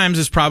 2 times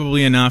is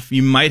probably enough.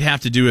 You might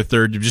have to do a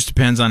third. It just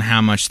depends on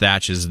how much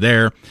thatch is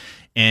there.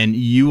 And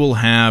you will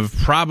have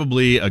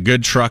probably a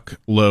good truck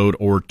load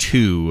or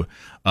 2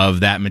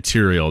 of that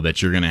material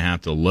that you're going to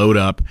have to load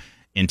up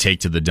and take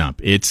to the dump.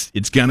 It's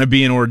going to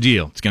be an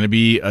ordeal. It's going to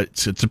be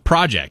it's a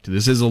project.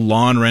 This is a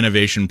lawn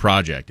renovation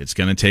project. It's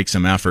going to take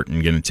some effort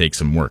and going to take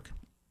some work.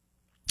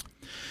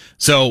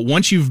 So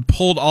once you've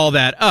pulled all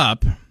that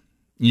up,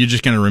 you're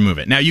just going to remove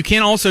it. Now, you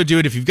can also do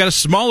it if you've got a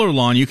smaller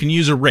lawn. You can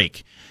use a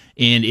rake.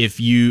 And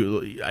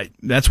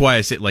that's why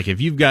I say, like,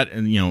 if you've got,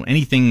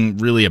 anything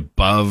really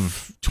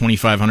above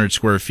 2,500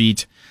 square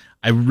feet,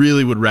 I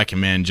really would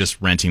recommend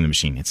just renting the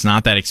machine. It's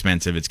not that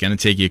expensive. It's going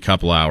to take you a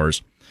couple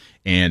hours,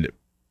 and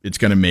it's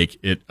going to make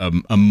it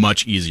a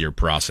much easier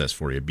process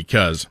for you.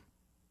 Because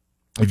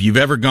if you've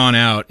ever gone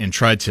out and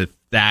tried to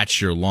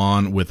thatch your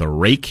lawn with a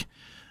rake,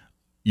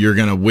 you're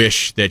going to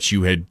wish that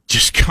you had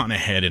just gone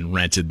ahead and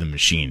rented the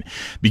machine,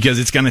 because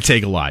it's going to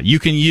take a lot. You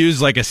can use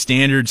like a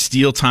standard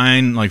steel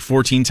tine, like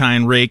 14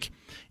 tine rake,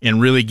 and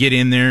really get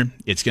in there.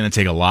 It's going to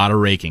take a lot of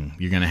raking.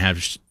 You're going to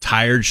have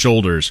tired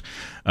shoulders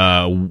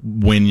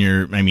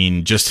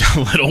when just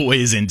a little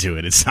ways into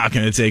it. It's not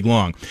going to take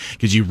long,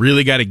 because you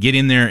really got to get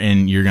in there,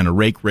 and you're going to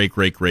rake. You're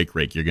going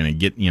to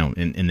get,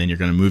 and then you're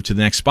going to move to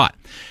the next spot.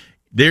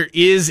 There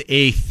is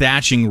a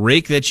thatching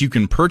rake that you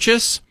can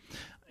purchase,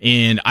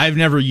 and I've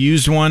never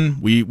used one.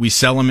 We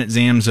sell them at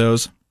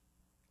Zamzows,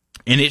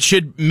 and it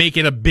should make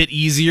it a bit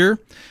easier.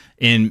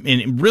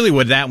 And really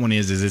what that one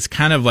is it's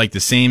kind of like the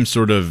same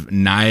sort of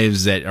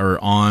knives that are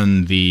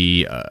on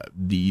the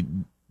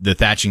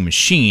thatching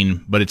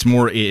machine, but it's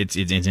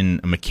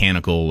in a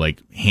mechanical,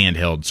 like,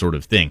 handheld sort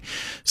of thing.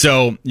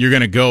 So you're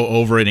going to go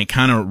over it, and it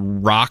kind of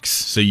rocks,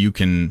 so you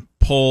can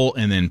pull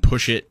and then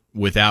push it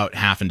without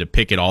having to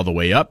pick it all the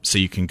way up, so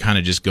you can kind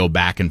of just go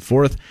back and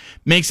forth.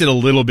 Makes it a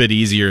little bit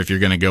easier if you're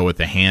going to go with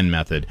the hand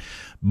method.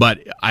 But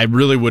I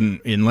really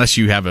wouldn't, unless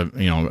you have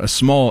a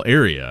small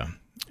area,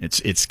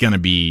 it's going to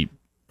be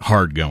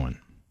hard going.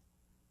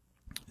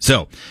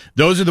 So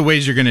those are the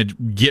ways you're going to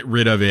get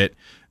rid of it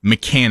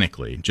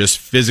mechanically, just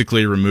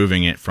physically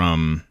removing it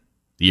from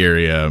the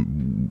area,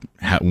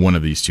 one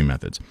of these two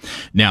methods.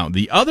 Now,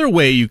 the other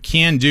way you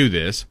can do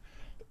this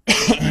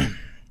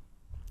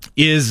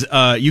is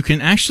you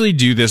can actually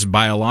do this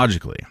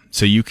biologically.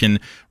 So you can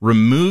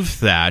remove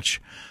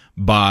thatch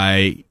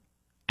by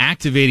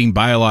activating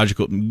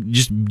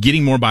just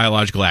getting more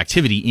biological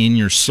activity in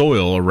your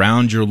soil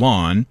around your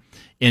lawn,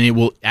 and it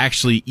will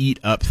actually eat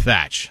up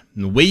thatch.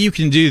 And the way you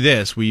can do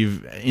this,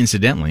 we've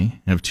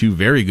incidentally have two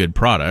very good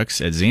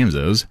products at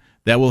Zamzows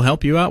that will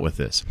help you out with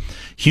this.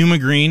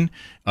 Humigreen,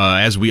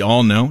 as we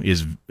all know,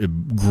 is a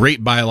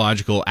great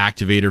biological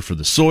activator for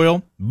the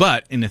soil,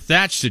 but in a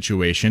thatch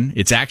situation,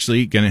 it's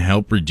actually going to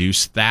help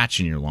reduce thatch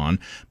in your lawn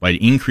by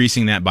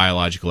increasing that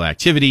biological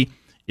activity.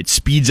 It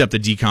speeds up the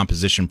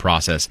decomposition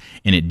process,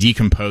 and it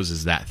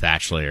decomposes that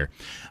thatch layer.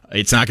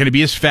 It's not going to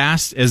be as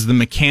fast as the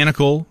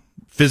mechanical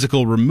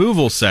physical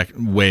removal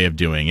way of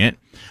doing it,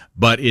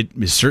 but it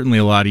is certainly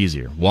a lot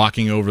easier.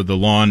 Walking over the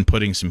lawn,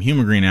 putting some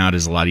Humigreen out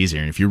is a lot easier.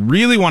 And if you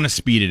really want to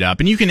speed it up,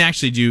 and you can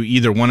actually do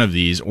either one of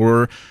these,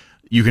 or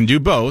you can do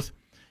both,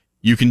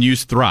 you can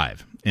use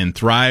Thrive. And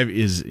Thrive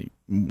is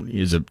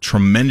a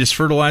tremendous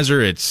fertilizer.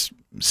 It's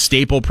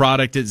staple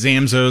product at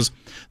Zamzows.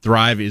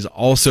 Thrive is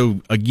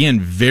also, again,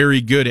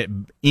 very good at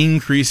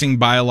increasing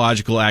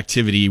biological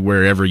activity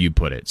wherever you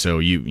put it. So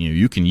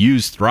you can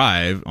use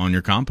Thrive on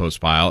your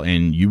compost pile,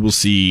 and you will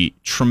see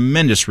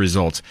tremendous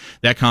results.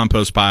 That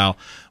compost pile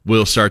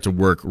will start to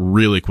work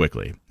really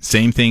quickly.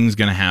 Same thing's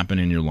going to happen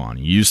in your lawn.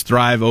 You use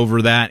Thrive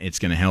over that. It's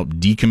going to help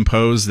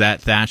decompose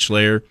that thatch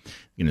layer.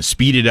 You're going to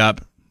speed it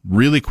up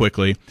really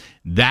quickly.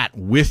 That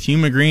with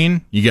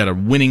Humigreen, you got a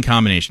winning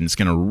combination. It's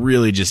going to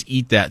really just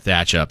eat that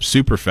thatch up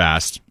super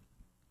fast.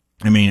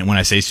 I mean, when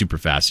I say super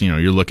fast,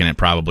 you're looking at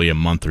probably a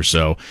month or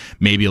so,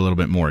 maybe a little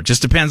bit more. It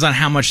just depends on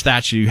how much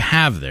thatch you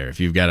have there. If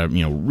you've got a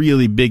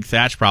really big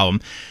thatch problem,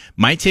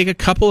 might take a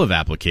couple of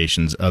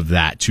applications of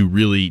that to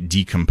really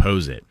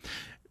decompose it.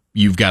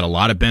 You've got a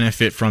lot of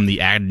benefit from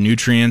the added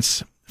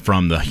nutrients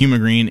from the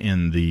Humigreen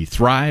and the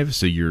Thrive,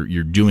 so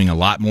you're doing a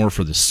lot more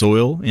for the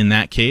soil in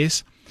that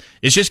case.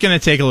 It's just going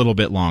to take a little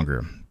bit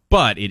longer,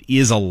 but it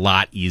is a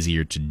lot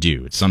easier to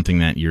do. It's something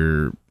that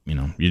you're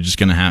just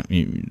going to have.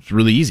 It's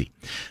really easy.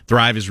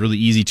 Thrive is really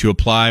easy to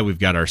apply. We've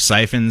got our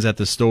siphons at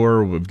the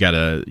store. We've got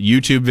a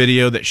YouTube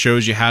video that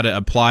shows you how to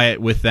apply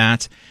it with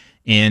that,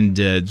 and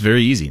it's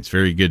very easy. It's a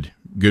very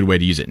good way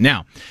to use it.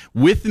 Now,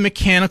 with the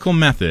mechanical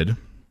method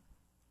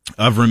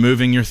of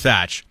removing your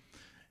thatch,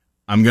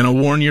 I'm going to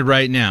warn you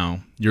right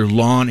now, your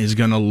lawn is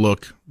going to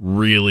look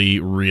really,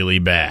 really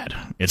bad.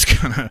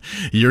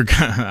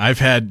 I've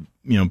had,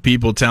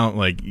 people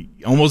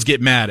almost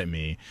get mad at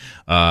me,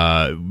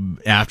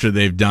 after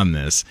they've done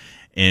this,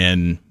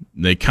 and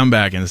they come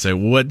back and say,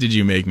 what did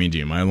you make me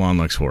do? My lawn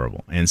looks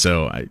horrible. And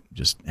so I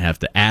just have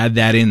to add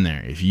that in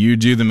there. If you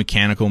do the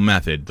mechanical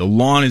method, the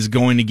lawn is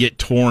going to get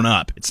torn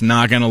up. It's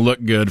not going to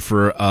look good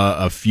for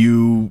a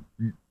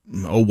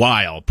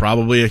while,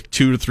 probably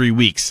 2 to 3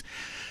 weeks.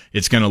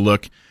 It's going to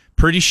look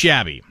pretty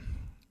shabby,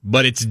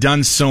 but it's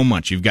done so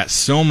much. You've got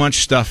so much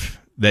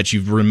stuff that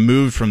you've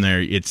removed from there.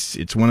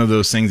 It's one of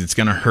those things that's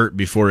going to hurt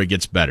before it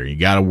gets better. You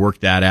got to work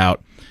that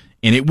out,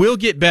 and it will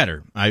get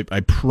better.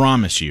 I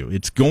promise you,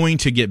 it's going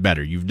to get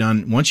better.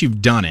 Once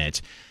you've done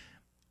it,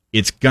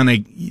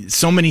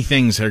 so many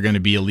things are going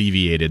to be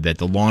alleviated that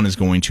the lawn is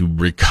going to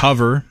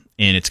recover,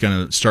 and it's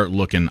going to start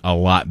looking a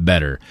lot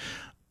better.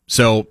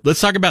 So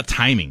let's talk about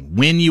timing.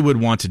 When you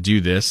would want to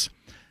do this.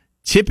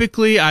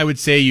 Typically, I would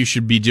say you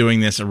should be doing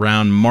this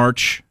around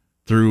March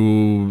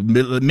through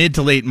mid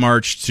to late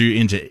March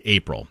into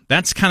April.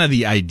 That's kind of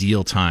the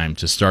ideal time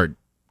to start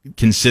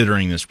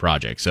considering this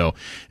project. So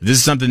if this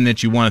is something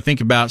that you want to think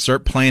about,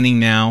 start planning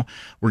now.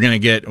 We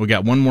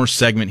got one more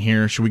segment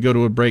here. Should we go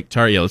to a break,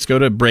 Tara? Yeah, let's go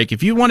to a break.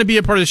 If you want to be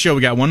a part of the show,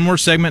 we got one more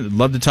segment. I'd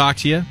love to talk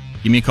to you.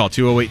 Give me a call,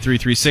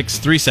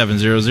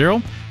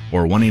 208-336-3700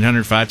 or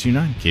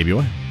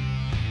 1-800-529-KBOI.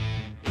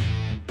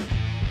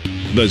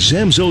 The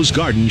Zamzows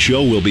Garden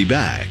Show will be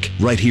back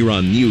right here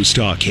on News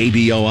Talk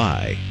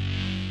KBOI.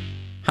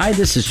 Hi,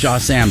 this is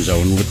Josh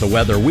Zamzo, and with the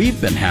weather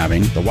we've been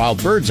having, the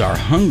wild birds are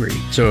hungry.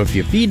 So if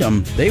you feed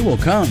them, they will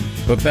come.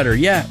 But better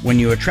yet, when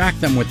you attract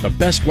them with the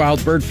best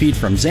wild bird feed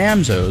from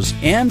Zamzows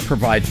and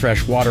provide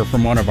fresh water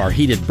from one of our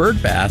heated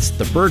bird baths,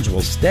 the birds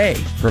will stay,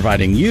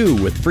 providing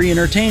you with free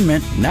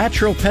entertainment,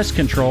 natural pest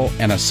control,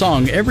 and a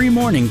song every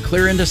morning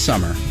clear into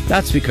summer.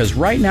 That's because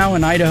right now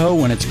in Idaho,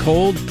 when it's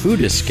cold,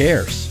 food is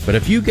scarce. But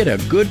if you get a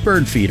good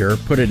bird feeder,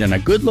 put it in a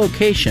good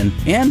location,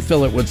 and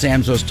fill it with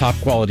Zamzows top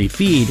quality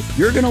feed,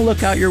 you're going to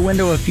look out your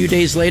window a few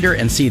days later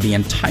and see the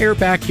entire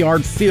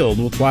backyard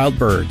filled with wild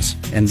birds.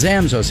 And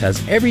Zamzows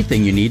has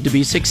everything you need to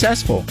be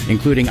successful,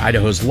 including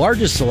Idaho's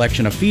largest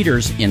selection of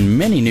feeders in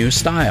many new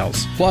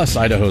styles, plus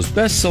Idaho's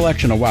best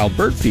selection of wild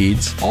bird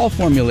feeds, all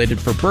formulated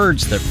for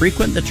birds that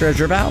frequent the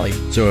Treasure Valley.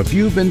 So if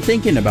you've been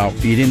thinking about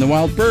feeding the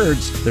wild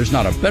birds, there's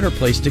not a better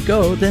place to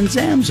go than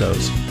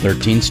Zamzows.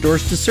 13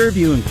 stores to serve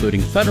you, including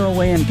Federal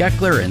Way and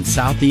Geckler in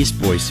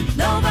Southeast Boise.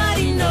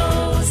 Nobody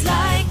knows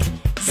like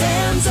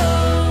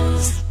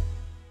Zamzows.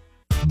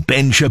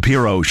 Ben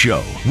Shapiro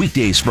Show,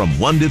 weekdays from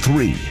 1 to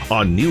 3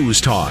 on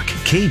News Talk,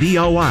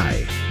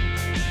 KBOI.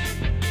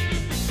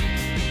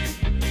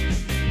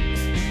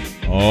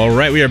 All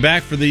right, we are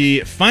back for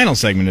the final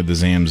segment of the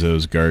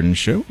Zamzows Garden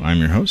Show. I'm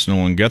your host,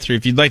 Nolan Guthrie.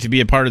 If you'd like to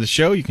be a part of the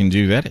show, you can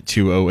do that at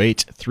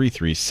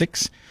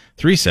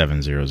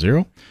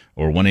 208-336-3700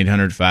 or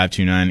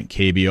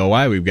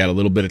 1-800-529-KBOI. We've got a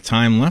little bit of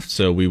time left,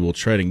 so we will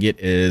try to get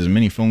as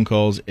many phone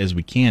calls as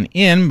we can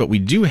in, but we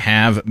do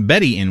have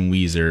Betty in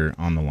Weiser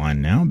on the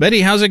line now. Betty,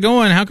 how's it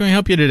going? How can we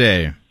help you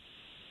today?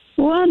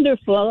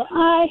 Wonderful.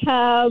 I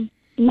have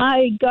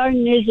my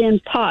garden is in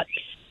pots.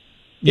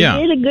 Yeah.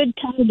 Is it a good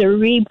time to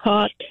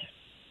repot?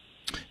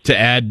 To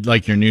add,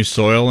 like, your new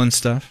soil and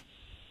stuff?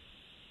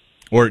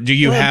 Or do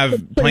you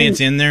have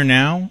plants in there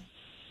now?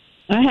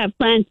 I have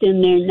plants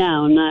in there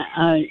now, and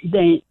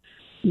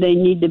they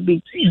need to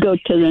go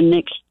to the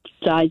next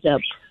size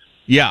up.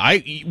 Yeah,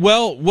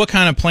 what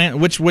kind of plant,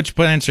 which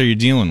plants are you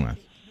dealing with?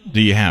 Do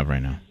you have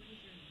right now?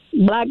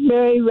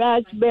 Blackberry,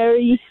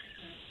 raspberry,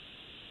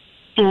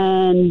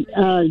 and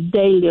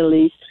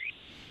daylilies.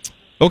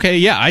 Okay,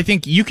 yeah, I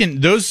think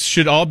those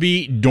should all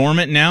be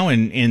dormant now,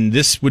 and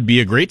this would be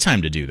a great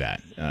time to do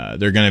that.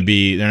 They're not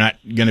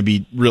gonna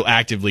be real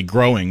actively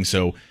growing,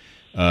 so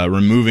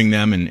removing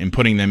them and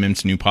putting them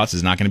into new pots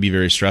is not going to be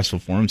very stressful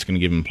for them. It's going to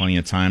give them plenty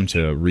of time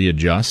to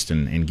readjust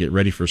and get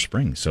ready for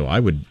spring. So I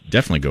would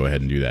definitely go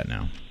ahead and do that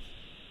now.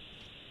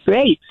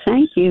 Great,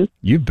 thank you.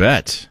 You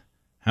bet.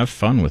 Have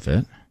fun with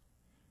it.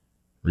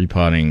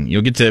 Repotting.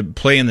 You'll get to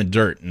play in the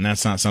dirt, and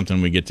that's not something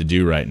we get to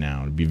do right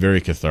now. It'd be very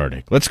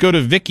cathartic. Let's go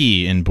to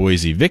Vicki in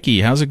Boise.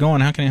 Vicki, how's it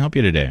going? How can I help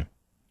you today?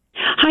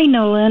 Hi,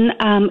 Nolan.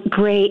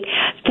 Great.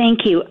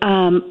 Thank you.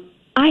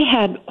 I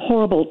had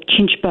horrible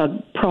chinch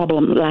bug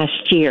problem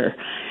last year.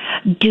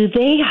 Do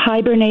they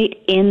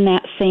hibernate in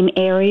that same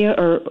area,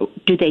 or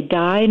do they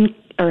die,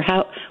 or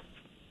how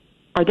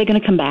are they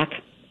going to come back?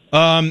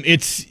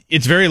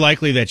 It's very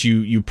likely that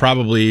you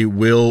probably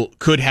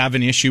could have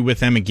an issue with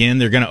them again.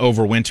 They're going to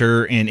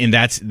overwinter, and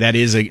that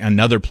is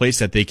another place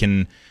that they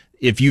can.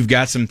 If you've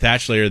got some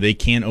thatch layer, they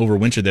can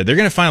overwinter there. They're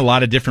going to find a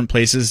lot of different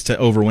places to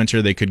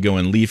overwinter. They could go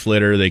in leaf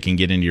litter. They can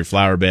get into your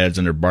flower beds,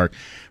 under bark,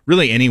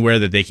 really anywhere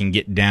that they can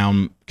get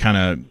down, kind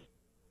of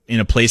in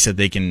a place that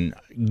they can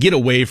get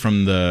away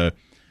from the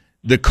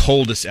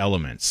coldest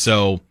elements.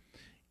 So,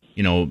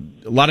 a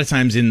lot of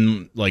times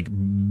in like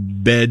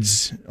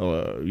beds,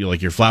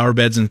 like your flower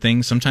beds and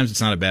things, sometimes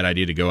it's not a bad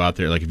idea to go out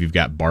there. Like if you've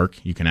got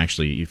bark, you can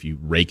actually, if you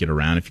rake it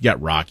around, if you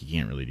got rock, you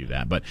can't really do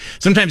that. But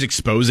sometimes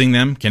exposing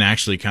them can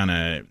actually kind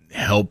of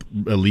help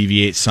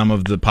alleviate some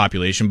of the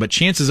population. But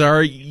chances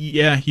are,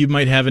 you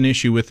might have an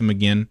issue with them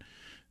again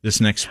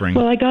this next spring.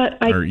 Well, I got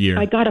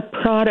a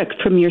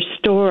product from your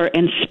store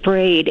and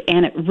sprayed,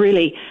 and it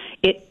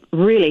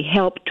really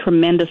helped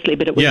tremendously,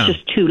 but it was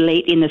just too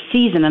late in the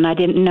season, and I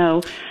didn't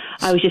know.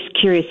 I was just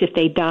curious if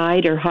they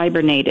died or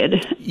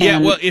hibernated. Yeah,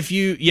 well, if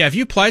you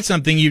applied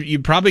something, you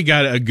probably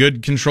got a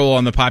good control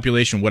on the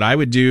population. What I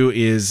would do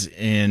is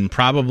in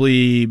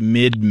probably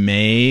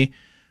mid-May,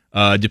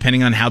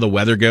 depending on how the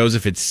weather goes,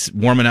 if it's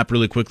warming up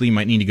really quickly, you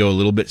might need to go a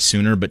little bit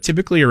sooner. But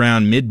typically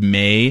around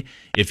mid-May,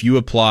 if you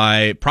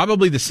apply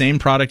probably the same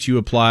product you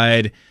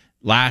applied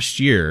last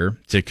year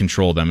to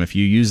control them, if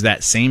you use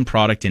that same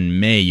product in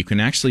May, you can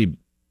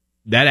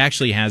that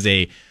actually has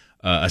a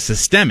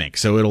systemic,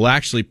 so it'll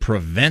actually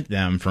prevent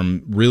them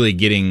from really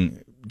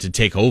getting to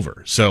take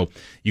over. So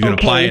you can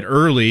apply it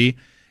early,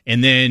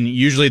 and then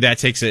usually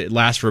it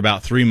lasts for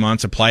about 3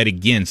 months. Apply it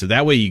again, so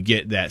that way you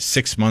get that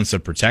 6 months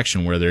of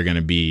protection where they're going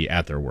to be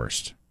at their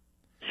worst.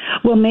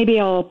 Well, maybe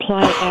I'll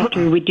apply it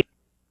after we do.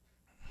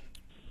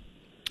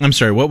 I'm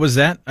sorry, what was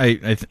that?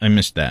 I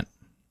missed that.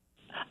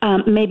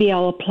 Maybe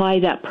I'll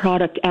apply that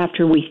product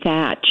after we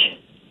thatch.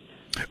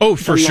 Oh,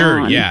 for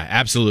sure. Yeah,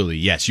 absolutely.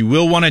 Yes, you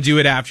will want to do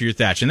it after your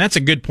thatch. And that's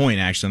a good point,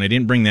 actually, and I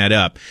didn't bring that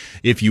up.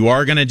 If you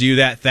are going to do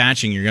that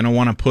thatching, you're going to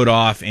want to put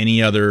off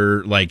any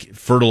other, like,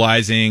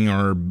 fertilizing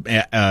or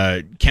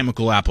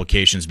chemical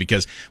applications,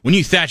 because when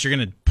you thatch, you're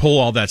going to pull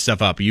all that stuff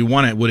up. You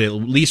would at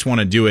least want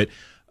to do it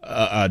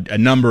a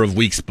number of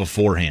weeks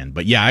beforehand.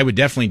 But, yeah, I would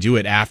definitely do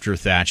it after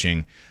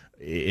thatching.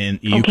 And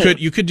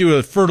you could do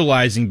a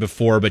fertilizing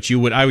before, but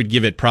I would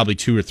give it probably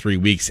 2 or 3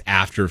 weeks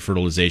after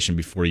fertilization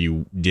before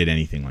you did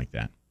anything like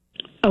that.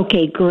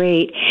 Okay,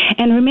 great.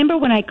 And remember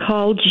when I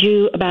called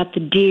you about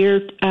the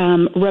deer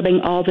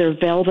rubbing all their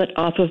velvet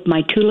off of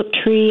my tulip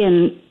tree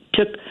and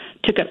took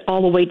it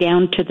all the way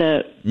down to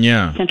the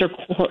center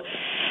core?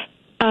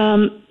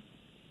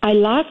 I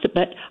lost it,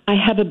 but I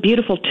have a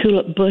beautiful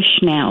tulip bush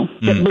now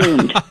that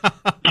bloomed.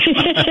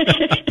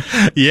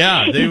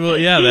 Yeah, they will.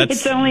 Yeah,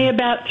 it's only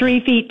about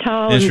 3 feet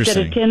tall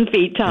instead of 10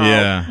 feet tall.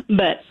 Yeah,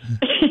 but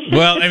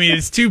well, I mean,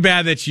 it's too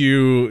bad that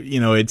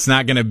it's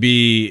not going to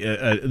be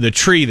the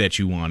tree that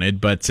you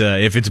wanted. But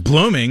if it's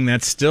blooming,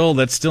 that's still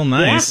nice.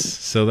 Yeah.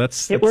 So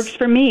that's it works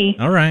for me.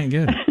 All right,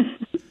 good.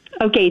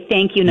 Okay,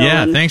 thank you,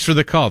 Nolan. Yeah, thanks for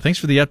the call. Thanks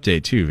for the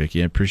update too,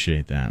 Vicki. I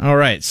appreciate that. All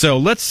right, so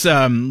let's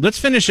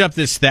finish up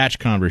this thatch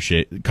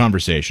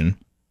conversation.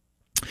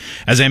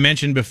 As I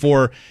mentioned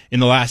before in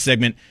the last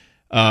segment,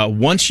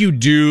 once you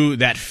do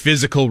that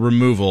physical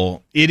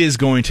removal, it is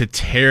going to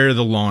tear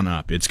the lawn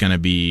up. It's going to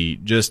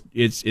be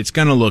it's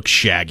going to look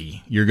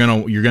shaggy. You're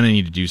going to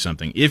need to do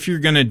something. If you're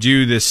going to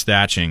do this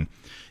thatching,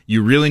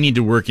 you really need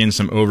to work in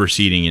some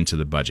overseeding into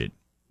the budget.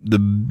 The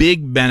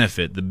big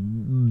benefit, the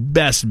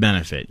best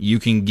benefit you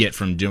can get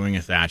from doing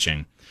a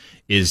thatching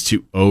is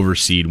to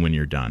overseed when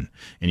you're done.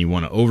 And you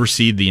want to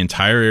overseed the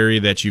entire area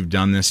that you've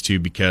done this to,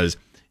 because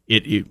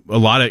a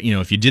lot of,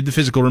 if you did the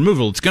physical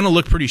removal, it's going to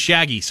look pretty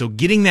shaggy. So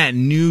getting that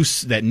new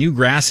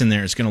grass in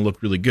there is going to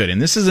look really good.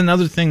 And this is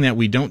another thing that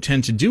we don't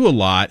tend to do a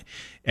lot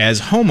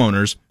as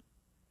homeowners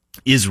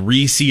is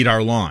reseed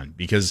our lawn,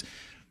 because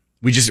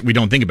we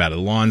don't think about it.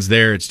 The lawn's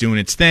there, it's doing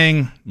its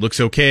thing, looks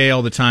okay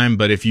all the time.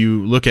 But if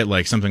you look at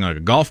like something like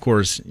a golf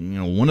course,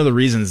 one of the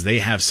reasons they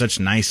have such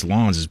nice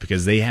lawns is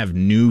because they have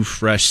new,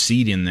 fresh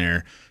seed in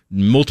there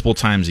multiple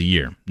times a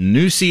year.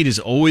 New seed is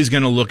always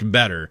going to look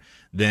better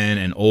than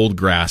an old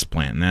grass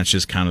plant, and that's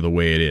just kind of the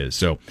way it is.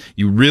 So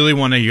you really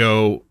want to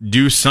go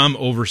do some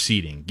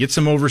overseeding. Get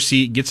some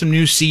overseed, get some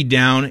new seed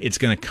down. It's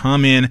going to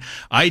come in.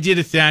 I did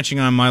a thatching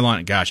on my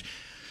lawn. Gosh,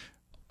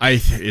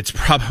 it's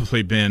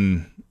probably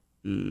been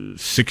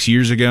 6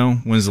 years ago.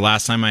 When was the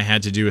last time I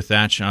had to do a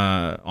thatch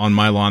on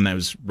my lawn? That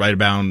was right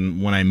about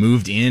when I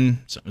moved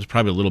in. So it was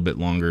probably a little bit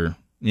longer.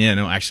 Yeah,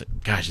 no, actually,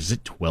 gosh, is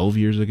it 12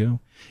 years ago?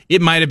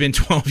 It might have been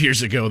 12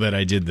 years ago that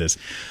I did this.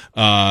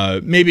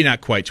 Maybe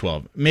not quite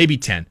 12, maybe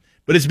 10.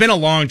 But it's been a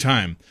long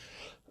time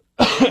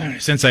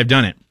since I've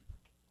done it.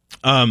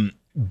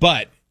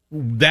 But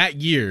that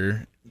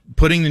year,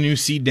 putting the new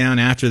seed down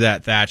after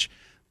that thatch,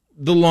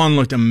 the lawn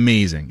looked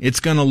amazing. It's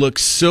going to look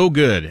so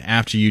good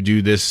after you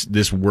do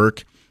this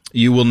work.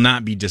 You will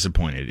not be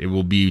disappointed. It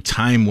will be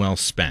time well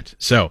spent.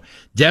 So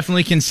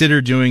definitely consider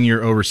doing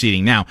your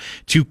overseeding. Now,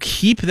 to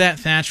keep that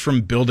thatch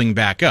from building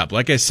back up,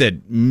 like I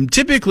said,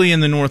 typically in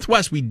the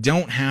Northwest, we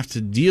don't have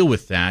to deal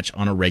with thatch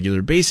on a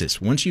regular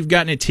basis. Once you've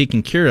gotten it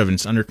taken care of and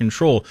it's under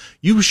control,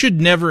 you should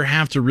never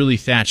have to really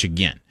thatch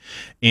again.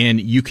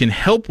 And you can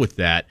help with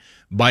that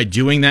by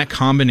doing that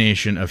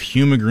combination of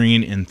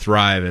Humigreen and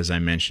Thrive, as I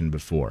mentioned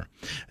before.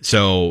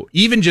 So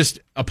even just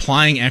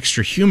applying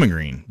extra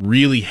Humigreen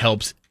really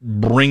helps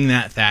bring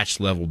that thatch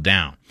level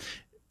down.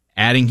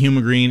 Adding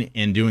Humigreen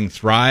and doing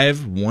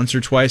Thrive once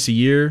or twice a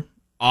year,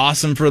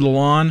 awesome for the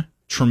lawn,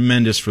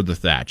 tremendous for the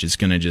thatch. It's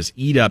going to just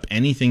eat up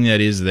anything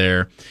that is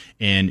there,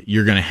 and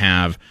you're going to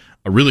have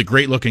a really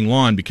great looking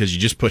lawn because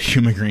you just put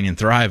Humigreen and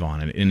Thrive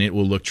on it, and it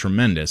will look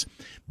tremendous.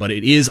 But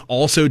it is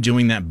also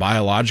doing that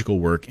biological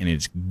work, and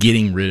it's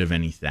getting rid of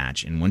any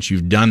thatch. And once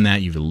you've done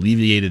that, you've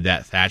alleviated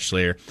that thatch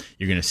layer,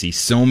 you're going to see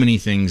so many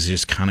things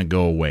just kind of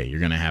go away. You're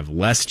going to have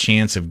less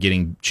chance of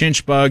getting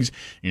chinch bugs.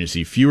 You're going to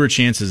see fewer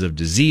chances of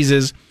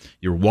diseases.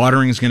 Your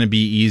watering is going to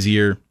be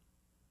easier.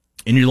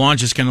 And your lawn's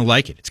just going to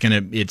like it.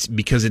 It's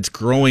because it's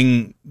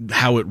growing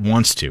how it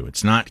wants to.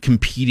 It's not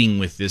competing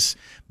with this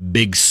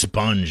big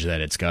sponge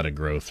that it's got to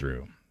grow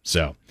through.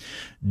 So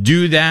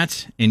do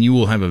that, and you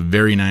will have a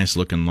very nice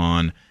looking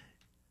lawn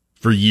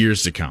for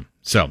years to come.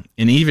 So,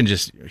 and even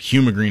just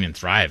Humigreen and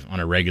Thrive on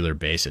a regular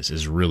basis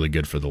is really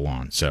good for the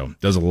lawn. So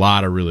does a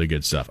lot of really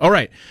good stuff. All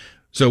right.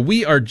 So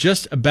we are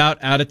just about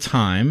out of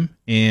time,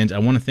 and I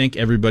want to thank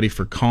everybody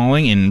for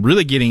calling and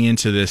really getting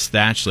into this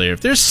thatch layer.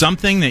 If there's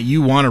something that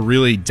you want to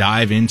really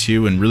dive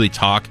into and really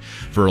talk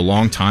for a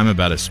long time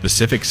about a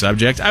specific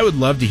subject, I would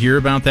love to hear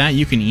about that.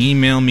 You can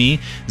email me,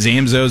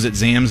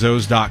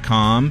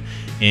 zamzos@zamzos.com,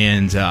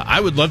 and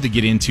I would love to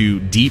get into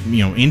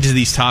into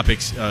these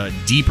topics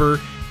deeper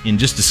and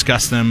just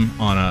discuss them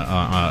on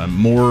a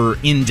more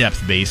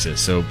in-depth basis.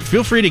 So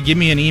feel free to give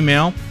me an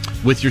email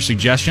with your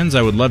suggestions.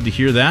 I would love to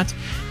hear that.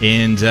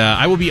 And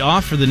I will be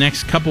off for the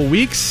next couple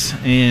weeks,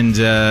 and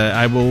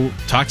I will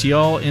talk to you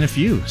all in a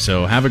few.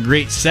 So have a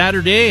great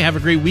Saturday. Have a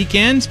great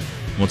weekend.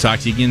 We'll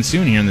talk to you again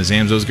soon here on the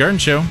Zamzows Garden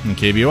Show on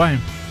KBOI.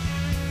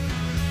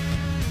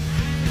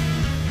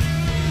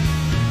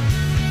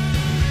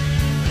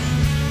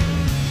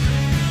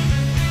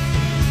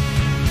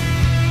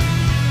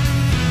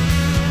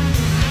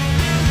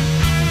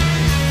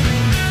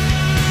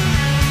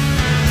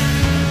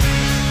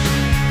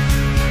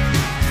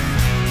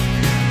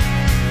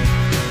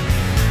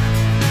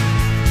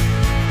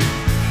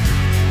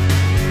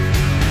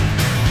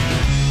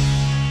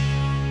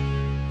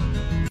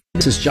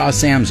 This is Josh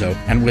Zamzo,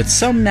 and with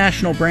some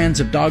national brands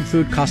of dog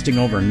food costing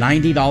over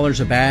 $90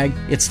 a bag,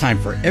 it's time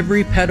for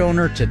every pet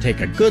owner to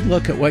take a good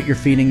look at what you're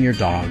feeding your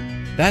dog.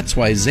 That's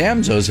why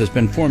Zamzows has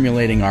been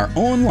formulating our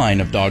own line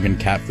of dog and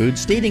cat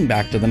foods dating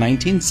back to the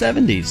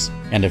 1970s.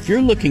 And if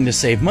you're looking to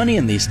save money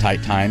in these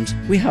tight times,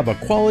 we have a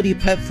quality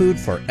pet food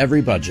for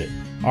every budget.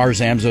 Our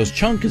Zamzows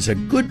Chunk is a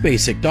good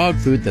basic dog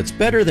food that's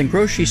better than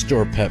grocery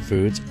store pet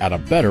foods at a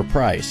better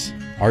price.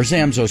 Our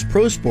Zamzows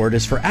Pro Sport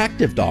is for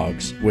active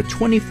dogs with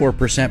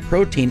 24%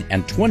 protein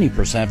and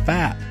 20%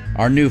 fat.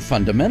 Our new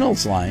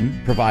Fundamentals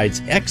line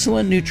provides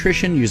excellent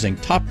nutrition using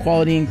top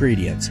quality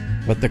ingredients,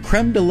 but the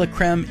creme de la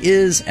creme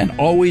is and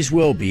always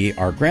will be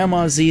our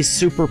Grandma Z's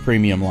Super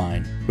Premium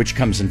line, which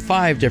comes in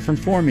 5 different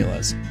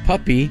formulas: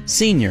 puppy,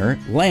 senior,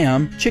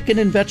 lamb, chicken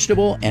and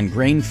vegetable, and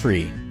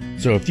grain-free.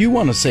 So if you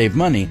want to save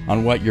money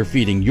on what you're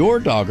feeding your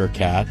dog or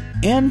cat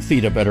and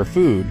feed a better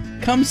food,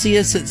 come see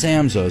us at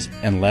Zamzows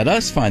and let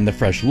us find the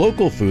fresh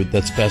local food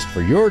that's best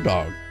for your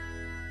dog